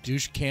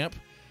Douchecamp,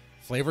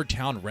 Flavor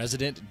Town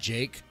Resident,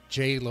 Jake,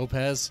 J.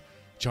 Lopez,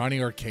 Johnny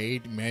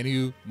Arcade,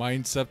 Manu,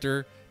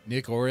 Mindceptor,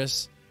 Nick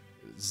Oris,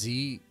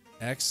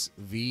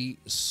 XV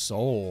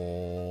Soul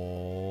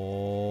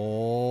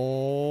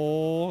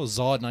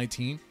Zod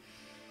 19.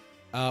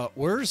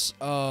 Where's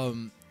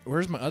my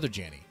other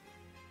Janny?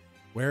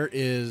 Where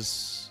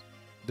is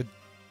the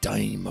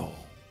Dynamo?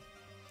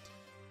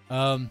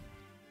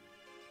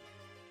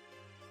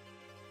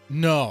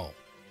 No.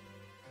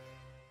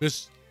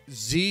 This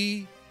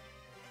ZXV.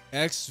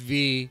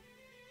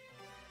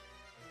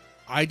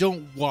 I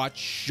don't watch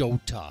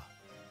Shota.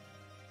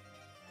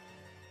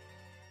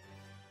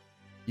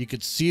 You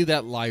could see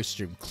that live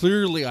stream.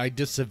 Clearly, I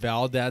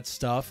disavowed that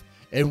stuff.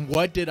 And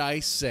what did I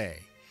say?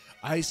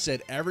 I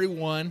said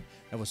everyone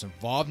that was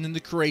involved in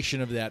the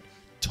creation of that,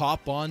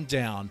 top on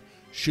down,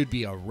 should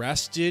be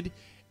arrested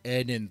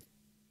and then,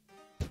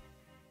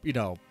 you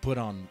know, put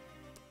on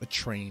a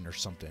train or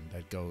something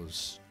that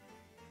goes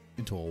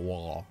into a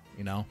wall,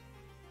 you know?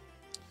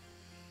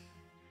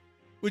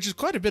 Which is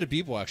quite a bit of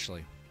people,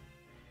 actually,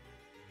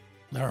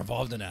 that are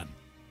involved in that.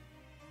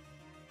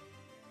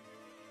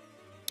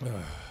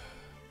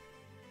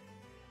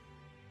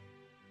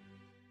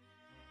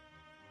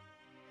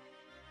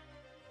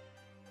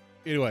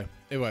 Anyway,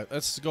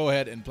 let's go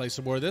ahead and play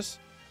some more of this.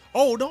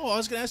 Oh, no, I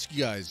was going to ask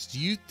you guys, do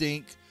you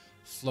think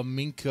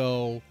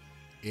Flamenco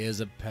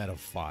is a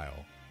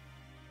pedophile?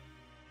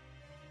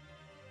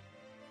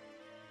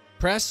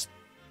 Press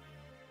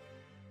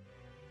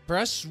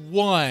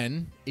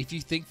 1 if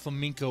you think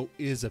Flamenco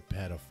is a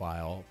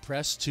pedophile.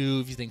 Press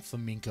 2 if you think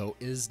Flamenco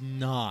is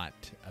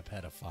not a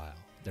pedophile.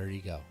 There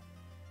you go.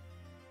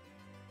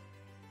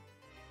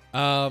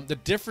 The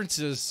difference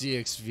is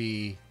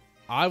CXV.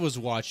 I was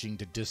watching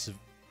to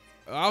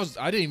I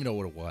didn't even know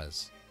what it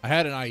was. I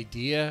had an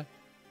idea.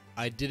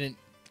 I didn't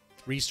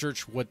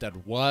research what that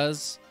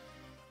was.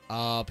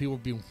 People were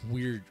being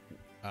weird,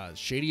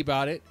 shady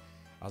about it.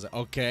 I was like,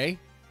 okay.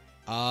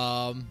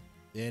 And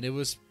it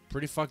was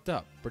pretty fucked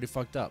up.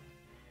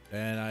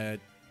 And I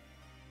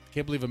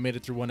can't believe I made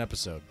it through one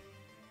episode.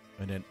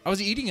 And then I was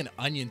eating an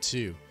onion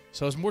too,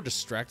 so I was more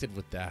distracted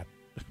with that.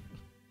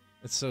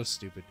 It's so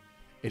stupid.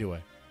 Anyway.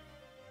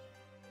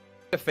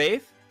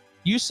 Faith?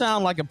 You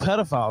sound like a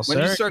pedophile, sir.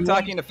 When did you start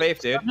talking to Faith,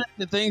 dude?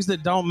 The things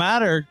that don't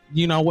matter,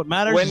 you know, what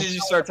matters. When did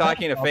you start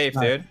talking to Faith,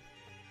 dude?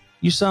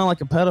 You sound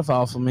like a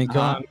pedophile for me.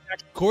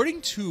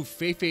 According to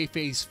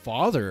Faith's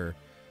father,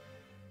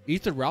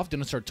 Ethan Ralph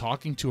didn't start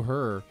talking to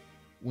her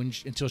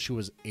until she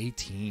was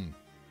 18.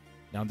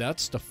 Now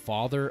that's the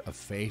father of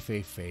Faith.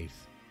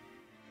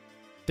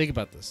 Think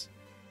about this.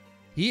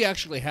 He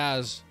actually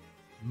has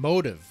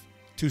motive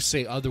to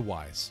say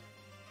otherwise.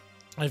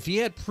 And if he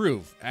had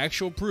proof,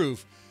 actual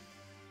proof,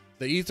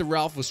 that Ethan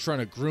Ralph was trying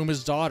to groom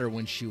his daughter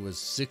when she was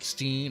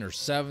 16 or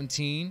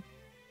 17,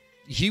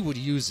 he would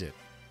use it.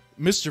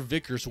 Mr.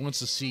 Vickers wants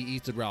to see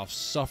Ethan Ralph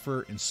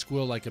suffer and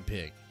squeal like a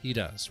pig. He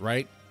does,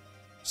 right?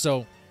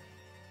 So,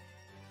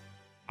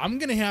 I'm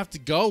going to have to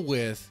go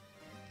with,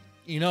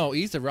 you know,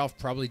 Ethan Ralph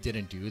probably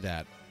didn't do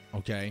that,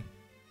 okay?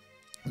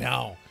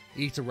 Now,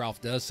 Ethan Ralph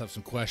does have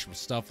some questionable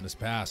stuff in his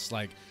past,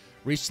 like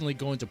recently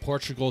going to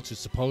Portugal to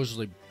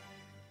supposedly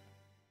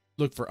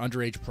look for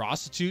underage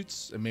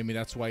prostitutes, and maybe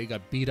that's why he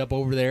got beat up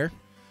over there.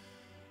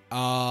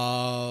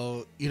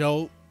 You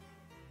know,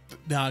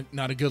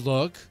 not a good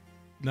look.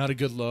 Not a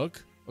good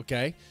look.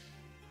 Okay.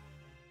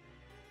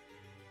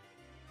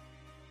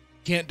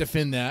 Can't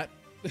defend that.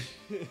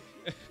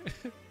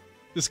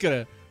 Just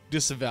gonna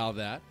disavow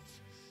that.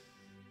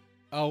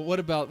 What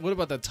about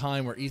the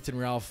time where Ethan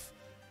Ralph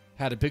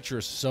had a picture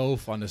of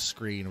Soph on the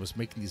screen and was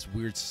making these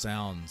weird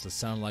sounds that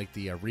sound like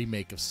the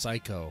remake of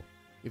Psycho?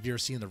 If you've ever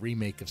seen the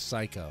remake of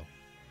Psycho,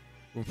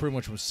 well, pretty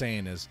much what I'm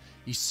saying is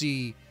you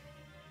see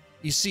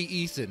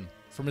Ethan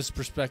from his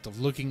perspective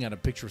looking at a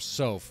picture of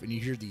Soph, and you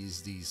hear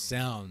these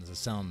sounds that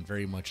sound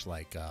very much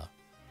like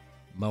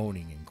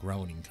moaning and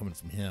groaning coming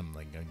from him.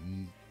 Like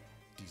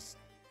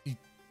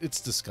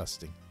it's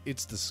disgusting.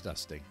 It's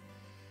disgusting.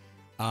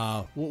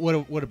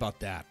 What about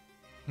that?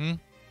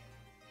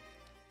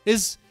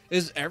 Is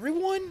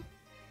everyone?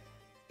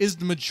 Is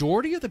the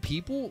majority of the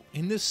people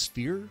in this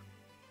sphere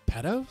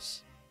pedos?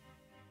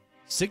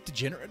 Sick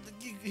degenerate?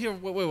 Here,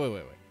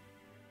 wait.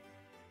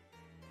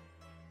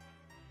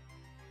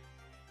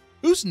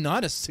 Who's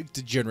not a sick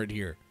degenerate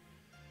here?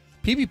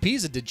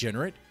 PvP's a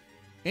degenerate.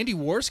 Andy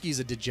Warski's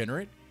a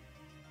degenerate.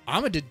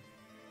 I'm a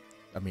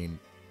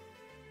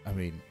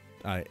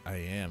I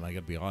am. I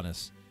gotta be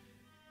honest.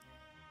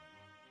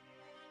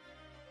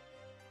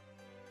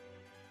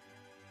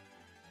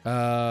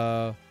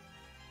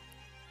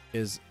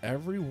 Is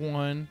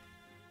everyone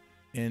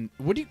in,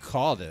 what do you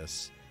call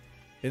this?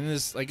 In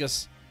this, I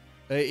guess,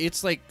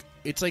 it's like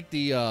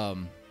the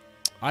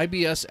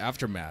IBS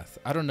aftermath.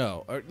 I don't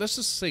know. Let's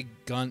just say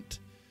Gunt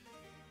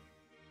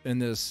in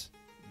this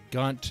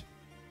Gunt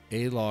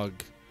A-log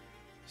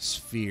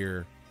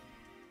sphere,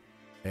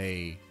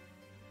 a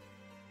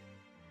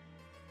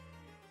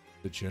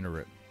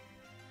degenerate.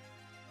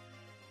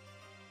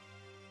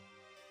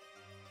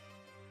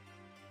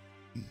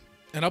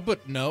 And I'll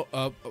put no.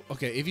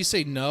 Okay, if you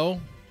say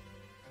no,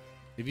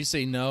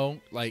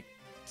 like,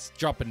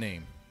 drop a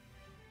name.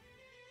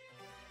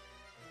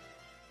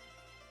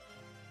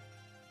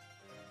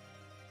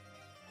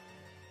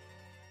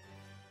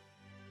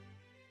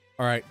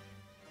 All right.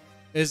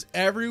 Is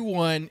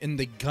everyone in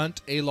the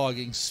Gunt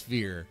A-logging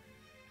sphere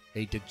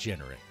a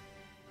degenerate?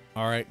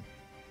 All right.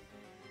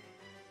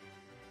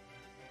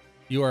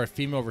 You are a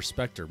female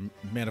respecter,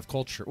 man of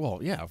culture. Well,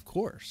 yeah, of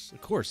course.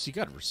 Of course, you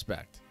got to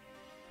respect.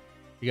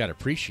 You got to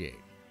appreciate.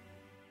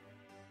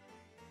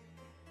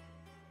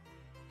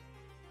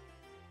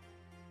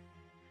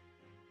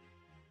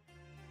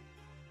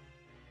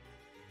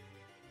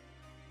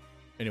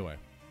 Anyway.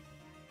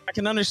 I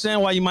can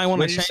understand why you might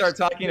want to change. Start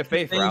talking to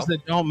Faith, things Ralph,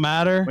 that don't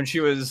matter. When she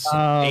was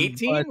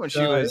 18, when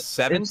she was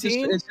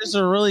 17. It's just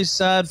a really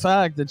sad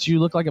fact that you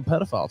look like a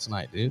pedophile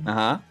tonight, dude.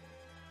 Not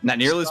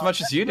nearly as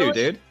much as you do,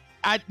 dude.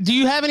 Do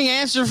you have any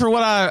answer for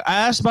what I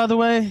asked, by the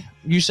way?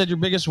 You said your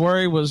biggest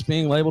worry was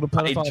being labeled a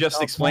pedophile. I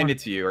just explained it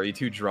to you. Are you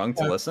too drunk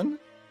to listen?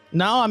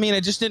 No, I mean,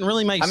 it just didn't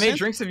really make sense. How many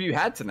drinks have you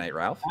had tonight,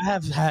 Ralph? I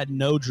have had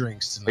no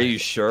drinks tonight. Are you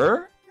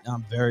sure?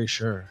 I'm very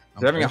sure.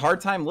 You're having a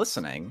hard time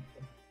listening.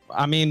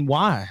 I mean,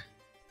 why?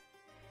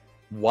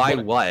 Why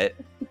what?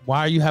 Why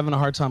are you having a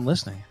hard time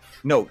listening?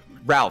 No,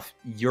 Ralph,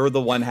 you're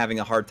the one having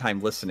a hard time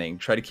listening.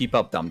 Try to keep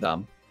up,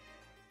 dum-dum.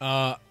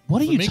 What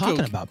are you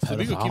talking about,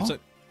 pedophile?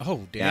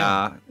 Oh, damn.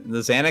 Yeah, the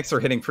Xanax are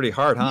hitting pretty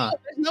hard, huh? No,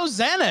 there's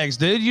no Xanax,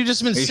 dude. You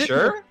just been sitting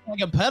sure?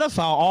 like a pedophile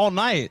all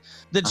night.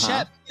 The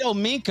chat,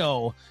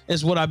 Miko,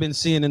 is what I've been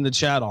seeing in the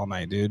chat all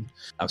night, dude.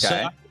 Okay. So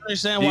I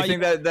understand Do why you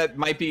think that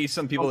might be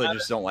some people that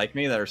just don't like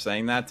me that are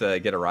saying that to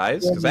get a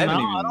rise? Because I haven't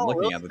even been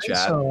looking at the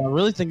chat. So. I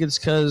really think it's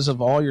because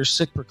of all your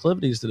sick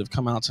proclivities that have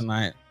come out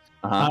tonight.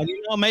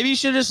 You know, maybe you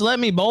should just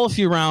let me bowl a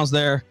few rounds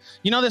there.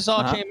 You know, this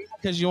all came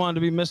because you wanted to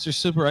be Mr.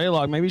 Super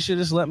A-Log. Maybe you should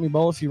just let me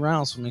bowl a few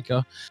rounds,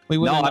 Miko.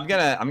 No, I'm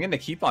gonna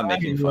keep on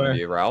making fun of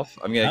you, Ralph.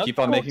 I'm gonna keep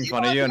on making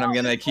fun of you, and I'm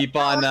gonna keep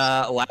on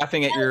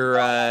laughing at your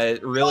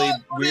really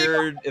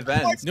weird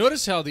events.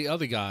 Notice how the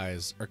other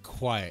guys are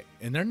quiet,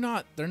 and they're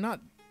not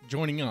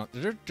joining in.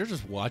 They're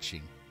just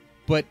watching.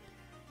 But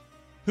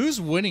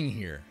who's winning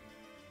here?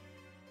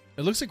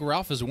 It looks like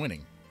Ralph is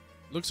winning.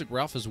 Looks like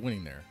Ralph is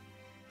winning there.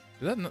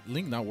 Did that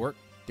link not work?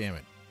 Damn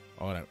it.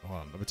 Hold on.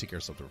 Let me take care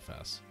of something real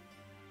fast.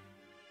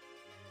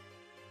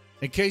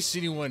 In case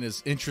anyone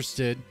is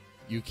interested,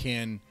 you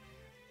can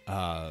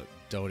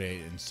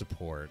donate and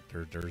support.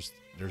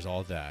 There's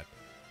all that.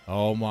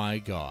 Oh my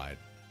God,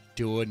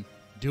 doing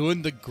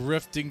the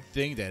grifting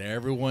thing that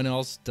everyone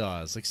else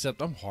does.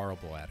 Except I'm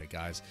horrible at it,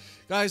 guys.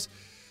 Guys,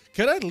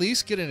 could I at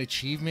least get an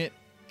achievement?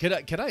 Could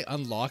I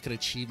unlock an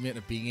achievement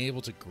of being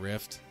able to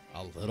grift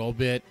a little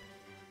bit?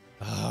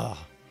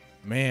 Ah,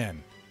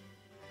 man.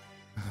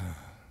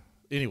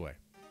 Anyway,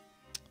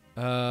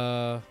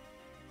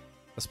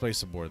 let's play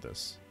some more of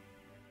this.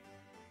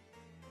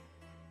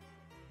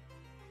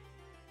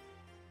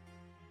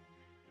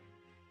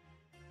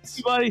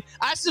 buddy.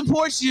 I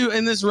support you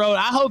in this road.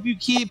 I hope you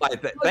keep.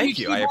 Thank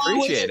you. I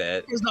appreciate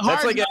it.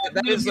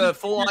 That is a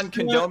full-on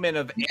condonement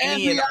of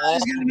any and all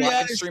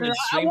live stream and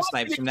stream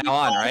snipes from now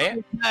on,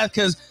 right?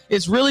 Because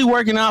it's really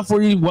working out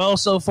for you well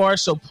so far.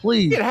 So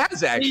please, it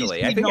has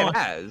actually. I think it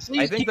has.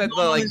 I think that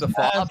the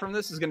fallout from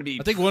this is going to be.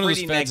 I think one of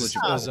those feds is,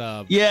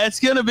 yeah, it's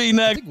going to be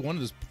next. I think one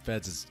of those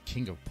feds is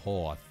King of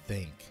Pole. I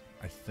think.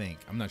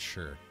 I'm not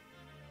sure.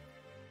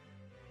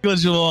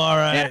 All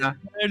right. Yeah.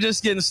 They're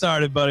just getting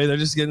started, buddy. They're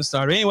just getting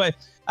started. Anyway,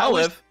 I'll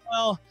live.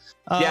 Well,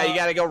 yeah, you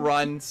got to go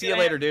run. See you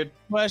later, dude.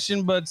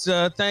 Question, but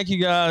thank you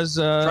guys.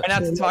 Try not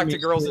to talk to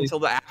girls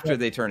until after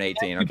they turn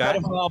 18, okay?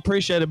 I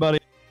appreciate it, buddy.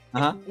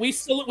 We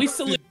still.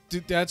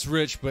 Dude, that's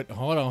rich, but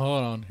hold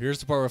on. Here's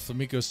the part where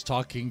Flamenco's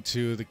talking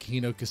to the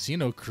Kino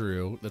Casino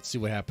crew. Let's see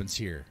what happens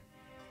here.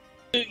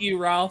 You,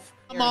 Ralph.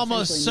 I'm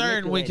almost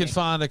certain we could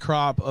find a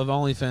crop of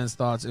OnlyFans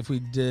thoughts if we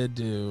did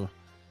do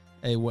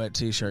a wet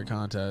T-shirt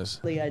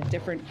contest. A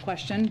different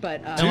question,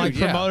 but and like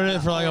promoted it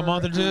for like a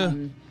month or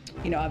two.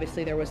 You know,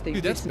 obviously there was the.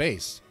 Dude, that's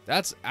base.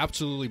 That's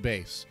absolutely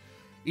base.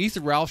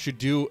 Ethan Ralph should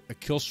do a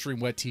Killstream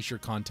wet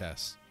T-shirt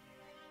contest.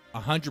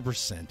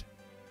 100%.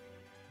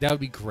 That would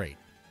be great.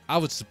 I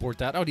would support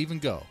that. I would even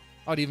go.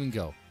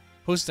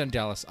 Host them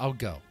Dallas. I'll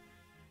go.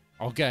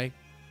 Okay.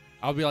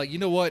 I'll be like, you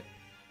know what?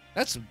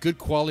 That's some good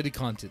quality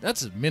content.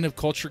 That's a Men of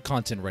Culture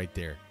content right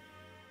there.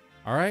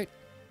 All right.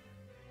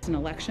 It's an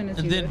election.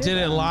 And then did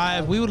it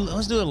live.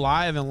 Let's do it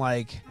live in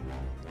like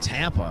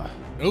Tampa.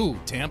 Ooh,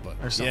 Tampa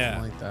or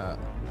something like that.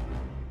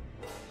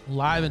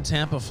 Live in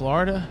Tampa,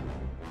 Florida,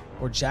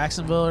 or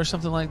Jacksonville or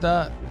something like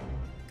that.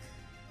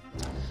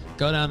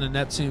 Go down to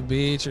Neptune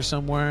Beach or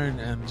somewhere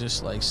and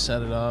just like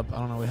set it up. I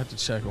don't know. We have to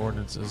check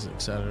ordinances,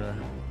 etc.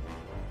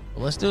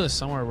 But let's do it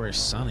somewhere where it's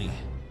sunny.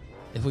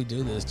 If we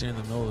do this during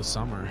the middle of the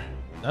summer,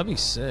 that'd be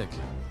sick.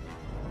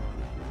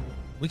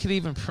 We could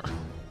even.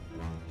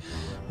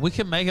 We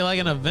can make it like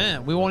an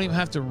event. We won't even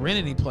have to rent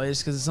any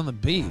place because it's on the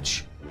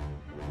beach.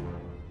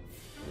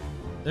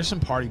 There's some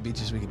party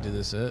beaches we could do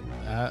this at.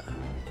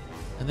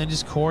 And then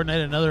just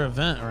coordinate another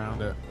event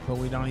around it. But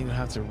we don't even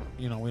have to,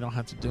 we don't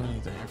have to do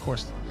anything. Of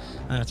course,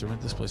 I don't have to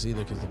rent this place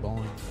either because the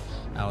bowling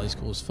alley's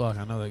cool as fuck.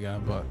 I know that guy,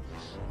 but...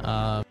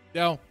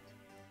 Now,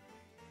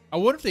 I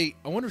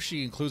wonder if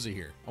she includes it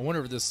here. I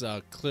wonder if this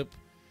clip...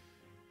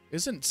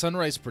 Isn't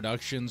Sunrise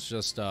Productions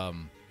just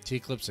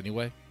T-clips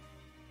anyway?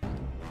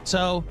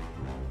 So...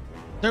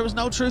 There was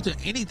no truth to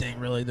anything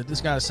really that this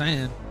guy's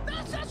saying.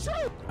 That's not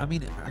true. I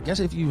mean, I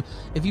guess if you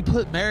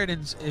put merit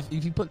in, if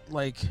you put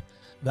like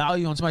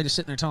value on somebody just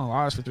sitting there telling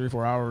lies for 3 or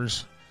 4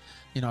 hours,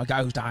 a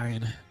guy who's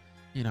dying,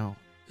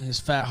 his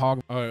fat hog.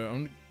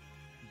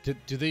 Do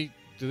they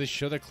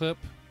show that clip?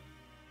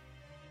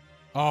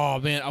 Oh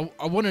man,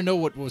 I want to know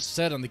what was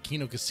said on the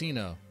Kino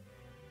Casino.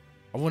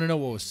 I want to know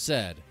what was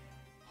said.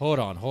 Hold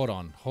on.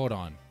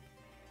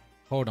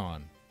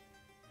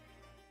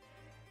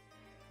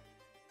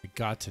 I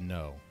got to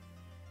know.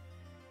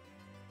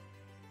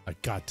 I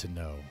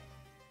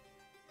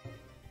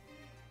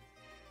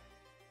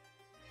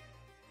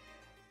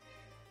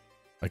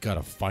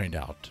gotta find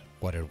out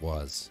what it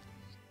was.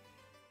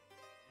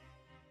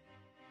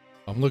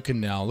 I'm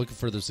looking now, looking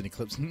for there's any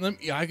clips.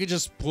 I could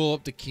just pull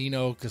up the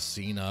Kino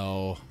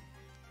Casino.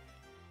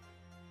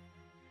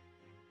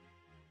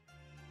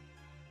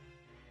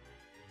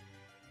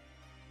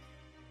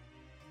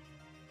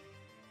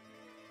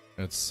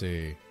 Let's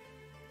see.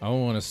 I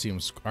don't want to see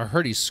him. I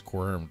heard he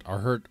squirmed. I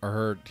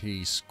heard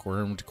he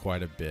squirmed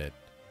quite a bit.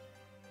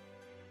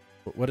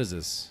 What is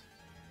this?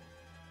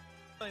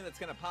 Something that's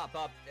gonna pop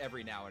up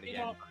every now and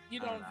again.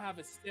 You don't have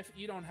a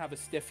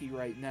stiffy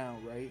right now,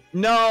 right?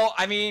 No,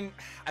 I mean,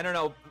 I don't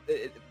know.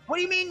 What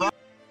do you mean?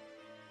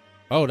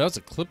 Oh, that was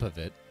a clip of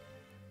it.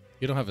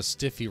 You don't have a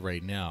stiffy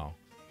right now.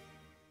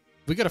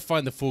 We gotta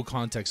find the full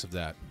context of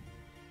that.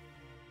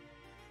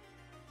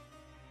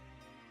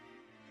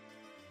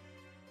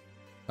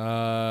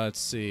 Let's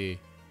see.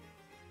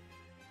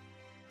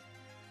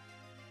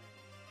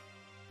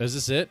 Is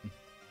this it?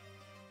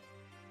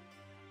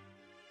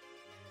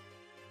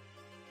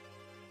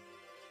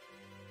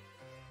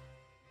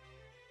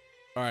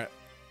 All right.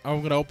 I'm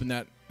going to open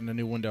that in a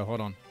new window.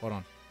 Hold on.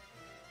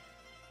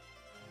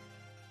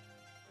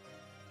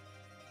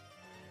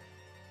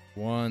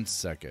 1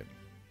 second.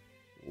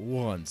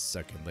 1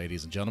 second,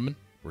 ladies and gentlemen.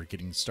 We're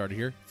getting started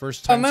here.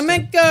 First time.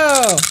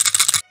 Flamenco!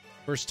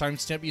 First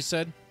timestamp, you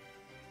said?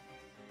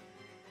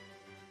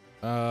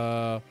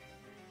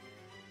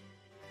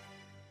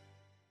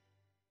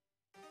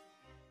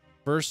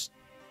 First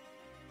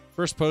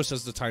post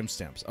has the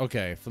timestamps.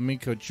 Okay,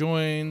 Flamenco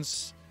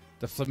joins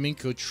the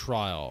Flamenco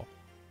trial.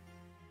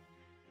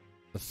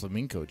 The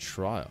Flamenco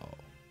trial.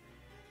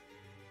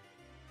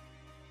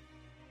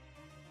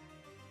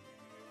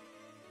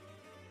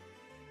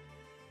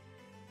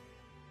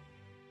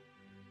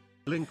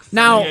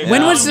 Now,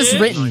 when was this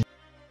written?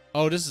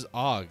 Oh, this is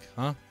Og,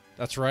 huh?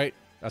 That's right.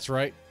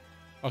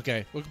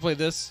 Okay, we can play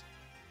this.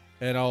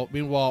 And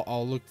meanwhile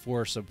I'll look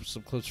for some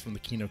clips from the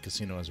Kino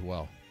Casino as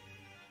well.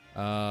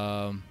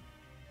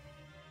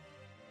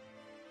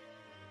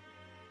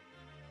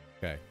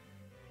 Okay.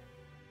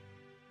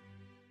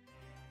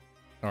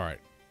 All right.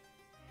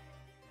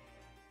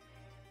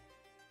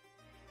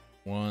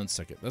 1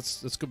 second.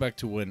 Let's go back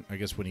to when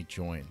he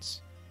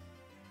joins.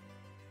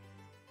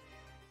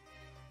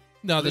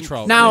 No, the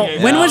trial. Now,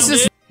 when was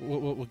this?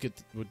 We'll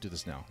do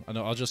this now.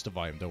 I'll just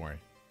divide him. Don't worry.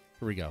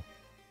 Here we go.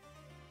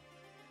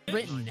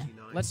 Written.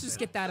 Let's just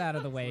get that out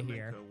of the way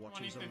here.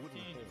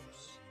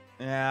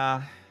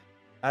 Yeah.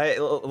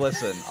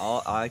 Listen.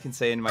 All I can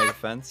say in my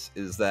defense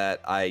is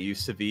that I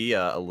used to be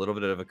a little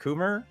bit of a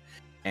coomer,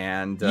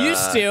 and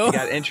used to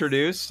got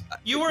introduced.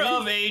 You were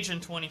of age in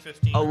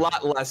 2015. A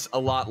lot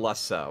less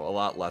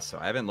so.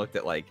 I haven't looked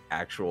at like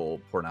actual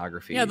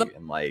pornography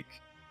in like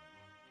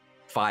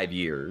 5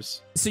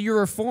 years. So you're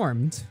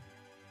reformed.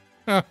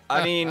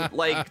 I mean,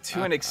 like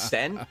to an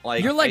extent.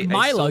 Like you're like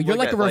Milo. You're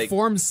like a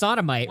reformed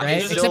sodomite,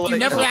 right? Except you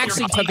never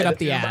actually took it up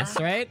the ass,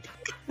 right?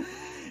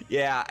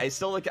 Yeah, I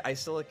still look at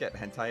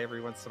hentai every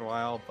once in a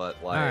while,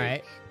 but like, all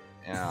right,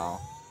 you know,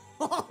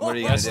 what are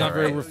you gonna That's do? Not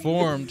very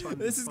reformed.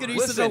 This is gonna be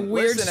such a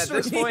weird.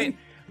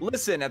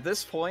 Listen, at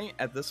this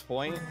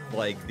point,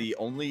 like the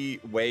only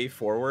way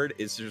forward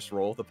is to just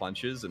roll with the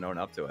punches and own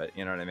up to it.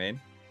 You know what I mean?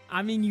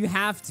 I mean, you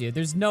have to.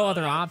 There's no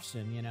other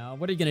option. You know,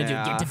 what are you gonna do?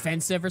 Get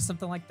defensive or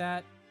something like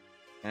that?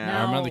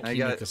 Yeah, I'm on the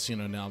Kino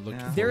Casino now. Looking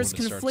for there's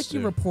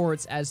conflicting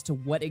reports as to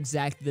what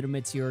exactly the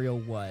material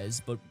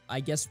was, but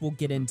I guess we'll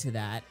get into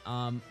that.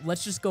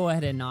 Let's just go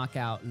ahead and knock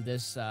out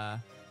this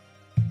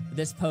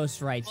this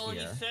post right here. Well,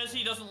 he says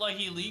he doesn't like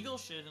illegal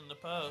shit in the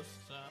post.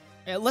 So.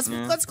 Yeah,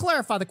 let's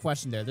clarify the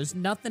question there. There's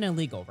nothing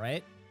illegal,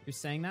 right? You're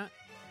saying that?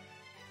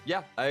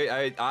 Yeah,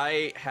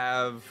 I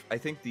have. I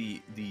think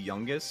the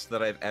youngest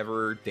that I've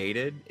ever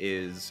dated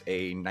is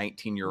a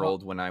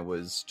 19-year-old when I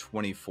was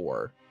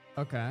 24.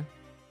 Okay.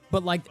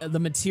 But like the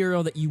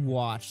material that you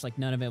watched, like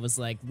none of it was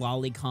like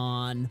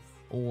Lolicon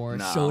or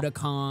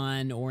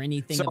Shotacon or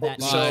anything of that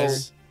nature.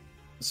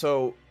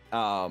 So,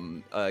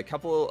 a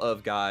couple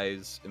of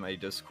guys in my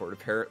Discord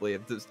apparently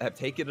have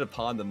taken it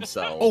upon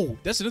themselves. Oh,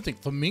 that's another thing.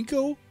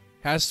 Flamenco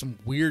has some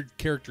weird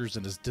characters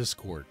in his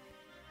Discord.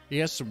 He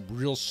has some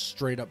real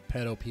straight up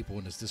pedo people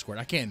in his Discord.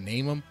 I can't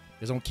name them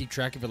because I don't keep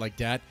track of it like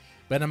that.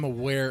 But I'm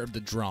aware of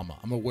the drama.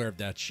 I'm aware of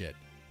that shit.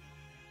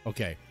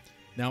 Okay,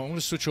 now I'm gonna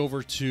switch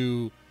over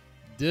to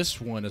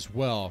this one as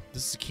well.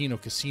 This is Kino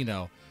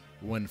Casino.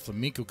 When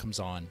Flamenco comes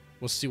on,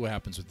 we'll see what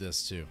happens with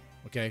this too.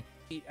 Okay.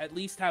 At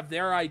least have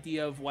their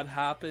idea of what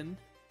happened.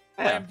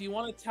 Sam, do you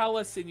want to tell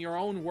us in your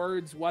own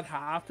words what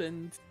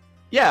happened?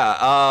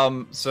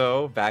 Yeah.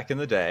 So back in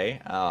the day,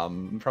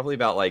 probably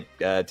about like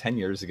 10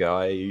 years ago,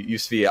 I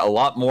used to be a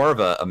lot more of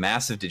a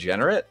massive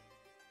degenerate,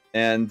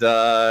 and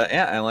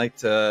yeah, I liked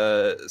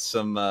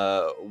some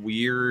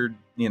weird,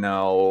 you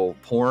know,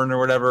 porn or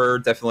whatever.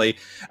 Definitely,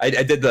 I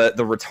did the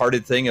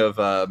retarded thing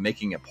of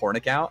making a porn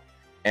account,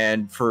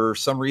 and for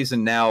some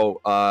reason now,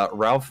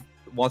 Ralph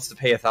wants to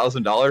pay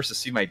 $1,000 to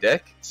see my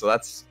dick. So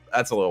that's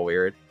a little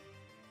weird.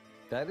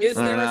 Is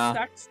there a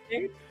sex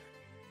tape?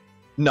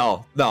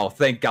 No,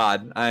 thank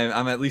God.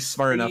 I'm at least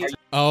smart enough.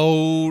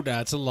 Oh,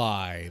 that's a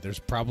lie. There's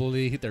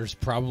probably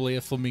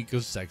a Flamenco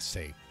sex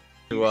tape.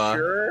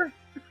 Sure?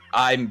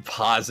 I'm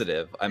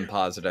positive.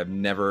 I've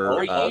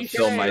never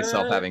filmed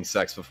myself having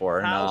sex before.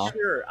 How no.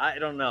 sure? I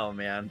don't know,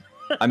 man.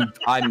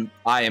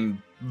 I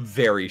am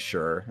very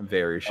sure.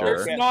 Very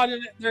sure.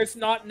 There's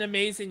not an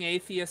amazing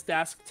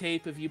atheist-esque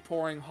tape of you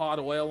pouring hot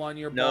oil on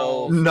your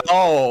balls. No.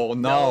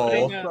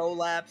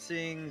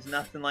 Prolapsings,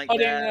 nothing like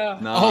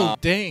that. No. Oh,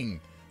 dang.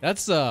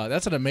 That's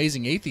an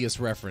amazing atheist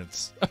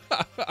reference.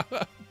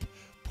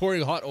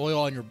 Pouring hot oil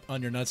on your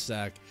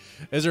nutsack.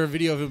 Is there a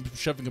video of him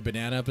shoving a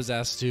banana up his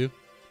ass too?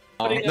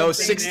 No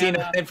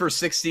 69 for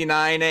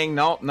 69ing.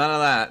 Nope, none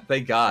of that.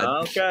 Thank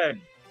God. Okay.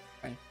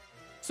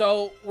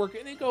 So we're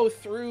gonna go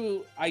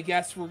through. I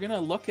guess we're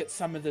gonna look at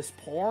some of this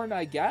porn.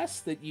 I guess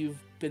that you've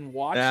been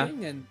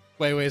watching and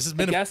wait. Is this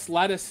men? I guess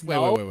let us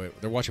know.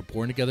 Wait. They're watching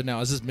porn together now.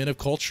 Is this Men of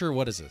Culture?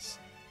 What is this?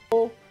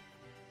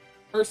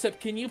 Ursip,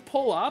 can you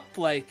pull up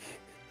like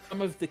some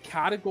of the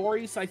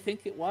categories I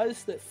think it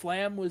was that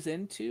Flam was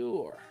into,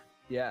 or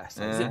yes,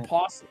 is it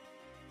possible?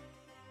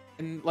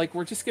 And like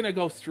we're just gonna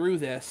go through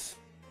this.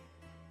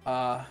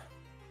 I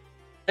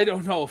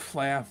don't know,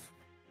 Flam.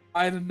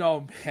 I don't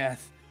know, man.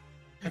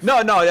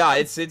 No, yeah,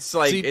 it's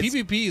like see,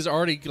 PvP is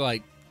already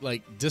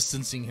like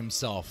distancing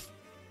himself,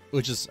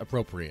 which is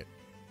appropriate.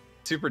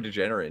 Super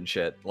degenerate and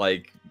shit.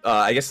 Like,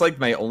 I guess like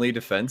my only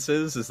defense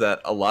is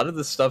that a lot of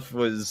the stuff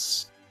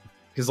was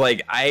because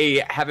like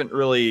I haven't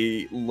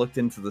really looked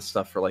into the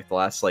stuff for like the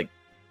last like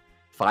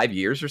 5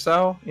 years or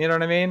so. You know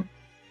what I mean?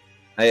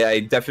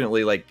 I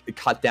definitely like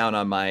cut down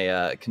on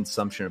my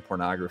consumption of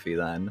pornography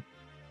then.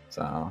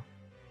 So.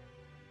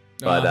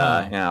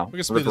 But you know,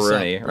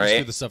 Rooney, right?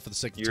 Do this up for the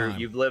sake of time.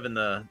 You've lived in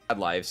the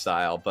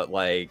lifestyle, but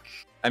like,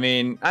 I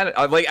mean,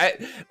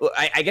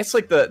 I guess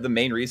like the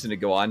main reason to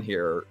go on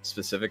here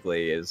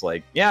specifically is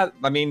like, yeah,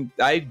 I mean,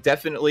 I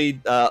definitely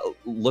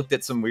looked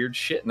at some weird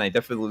shit, and I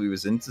definitely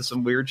was into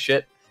some weird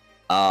shit,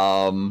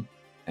 and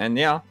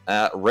yeah,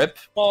 rip.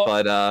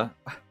 But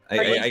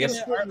I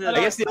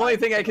guess the only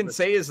thing I can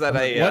say is that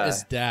What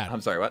is that?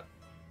 I'm sorry. What?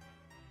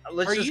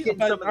 Let's Are just you- get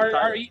but some of the are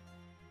title. you-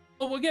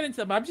 Well, we'll get into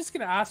them. I'm just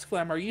going to ask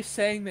Flem, are you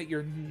saying that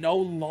you're no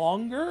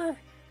longer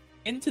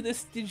into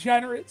this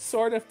degenerate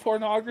sort of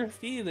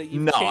pornography that you?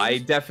 No, I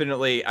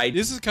definitely.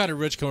 This is kind of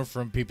rich coming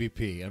from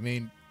PPP. I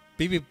mean,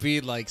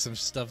 PPP likes some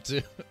stuff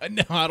too.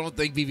 No, I don't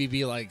think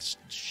PPP like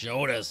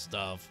showed us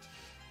stuff,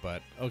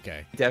 but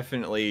okay.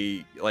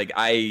 Definitely, like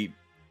I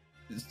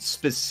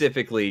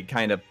specifically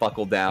kind of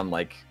buckled down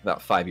like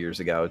about 5 years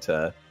ago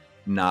to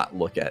not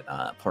look at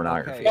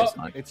pornography as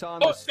much. It's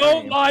on Oh,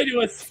 don't lie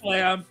to us,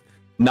 Flam.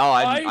 No,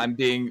 Lying- I'm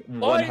being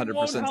lying won't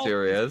 100% help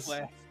serious. us,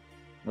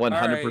 Flam.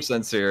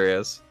 100%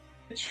 serious.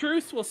 The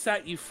truth will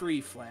set you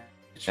free, Flam.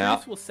 The Yeah.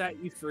 truth will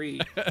set you free.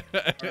 All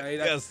right?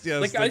 Yes,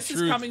 Like the this is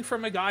truth. coming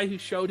from a guy who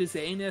showed his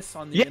anus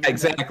on the Yeah, internet.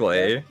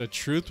 exactly. The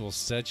truth will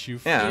set you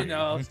free. Yeah. You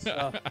know,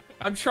 so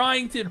I'm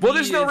trying to. Well, be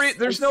there's no as-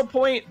 there's no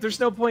point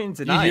in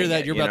denying that,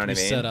 it, you're you about know to what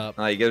be I mean? set up.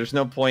 Like there's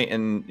no point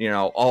in I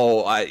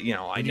When you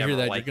never hear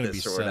that, liked you're gonna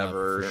this be or set up,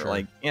 whatever. for sure.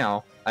 Like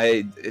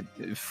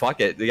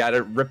fuck it. You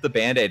gotta rip the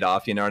band-aid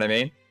off. You know what I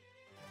mean?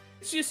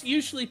 It's just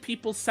usually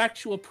people's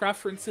sexual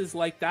preferences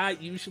like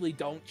that usually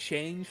don't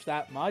change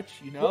that much,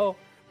 you know.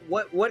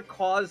 What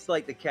caused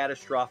like the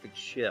catastrophic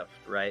shift,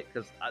 right?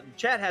 Because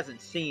Chad hasn't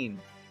seen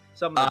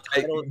some of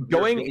the titles of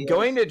your videos.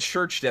 Going to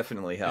church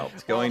definitely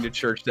helped. Going to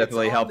church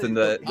definitely helped. In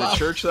the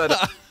church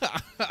that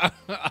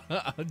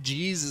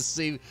Jesus,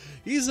 see,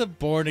 he's a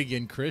born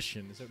again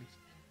Christian. Is that what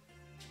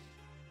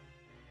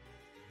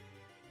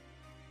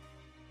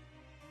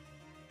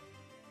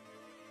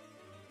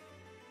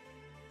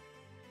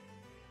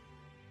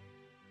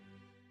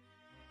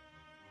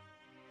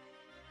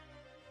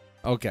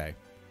Okay.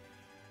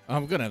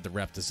 I'm gonna have to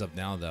wrap this up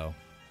now, though.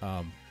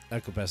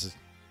 Echo Pass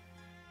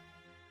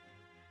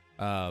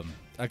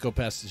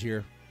is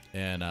here,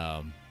 and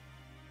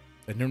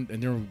then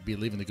we'll be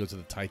leaving to go to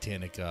the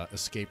Titanic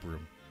escape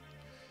room.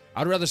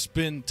 I'd rather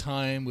spend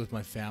time with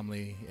my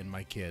family and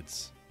my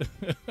kids.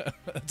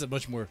 That's a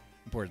much more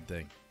important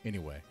thing.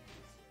 Anyway.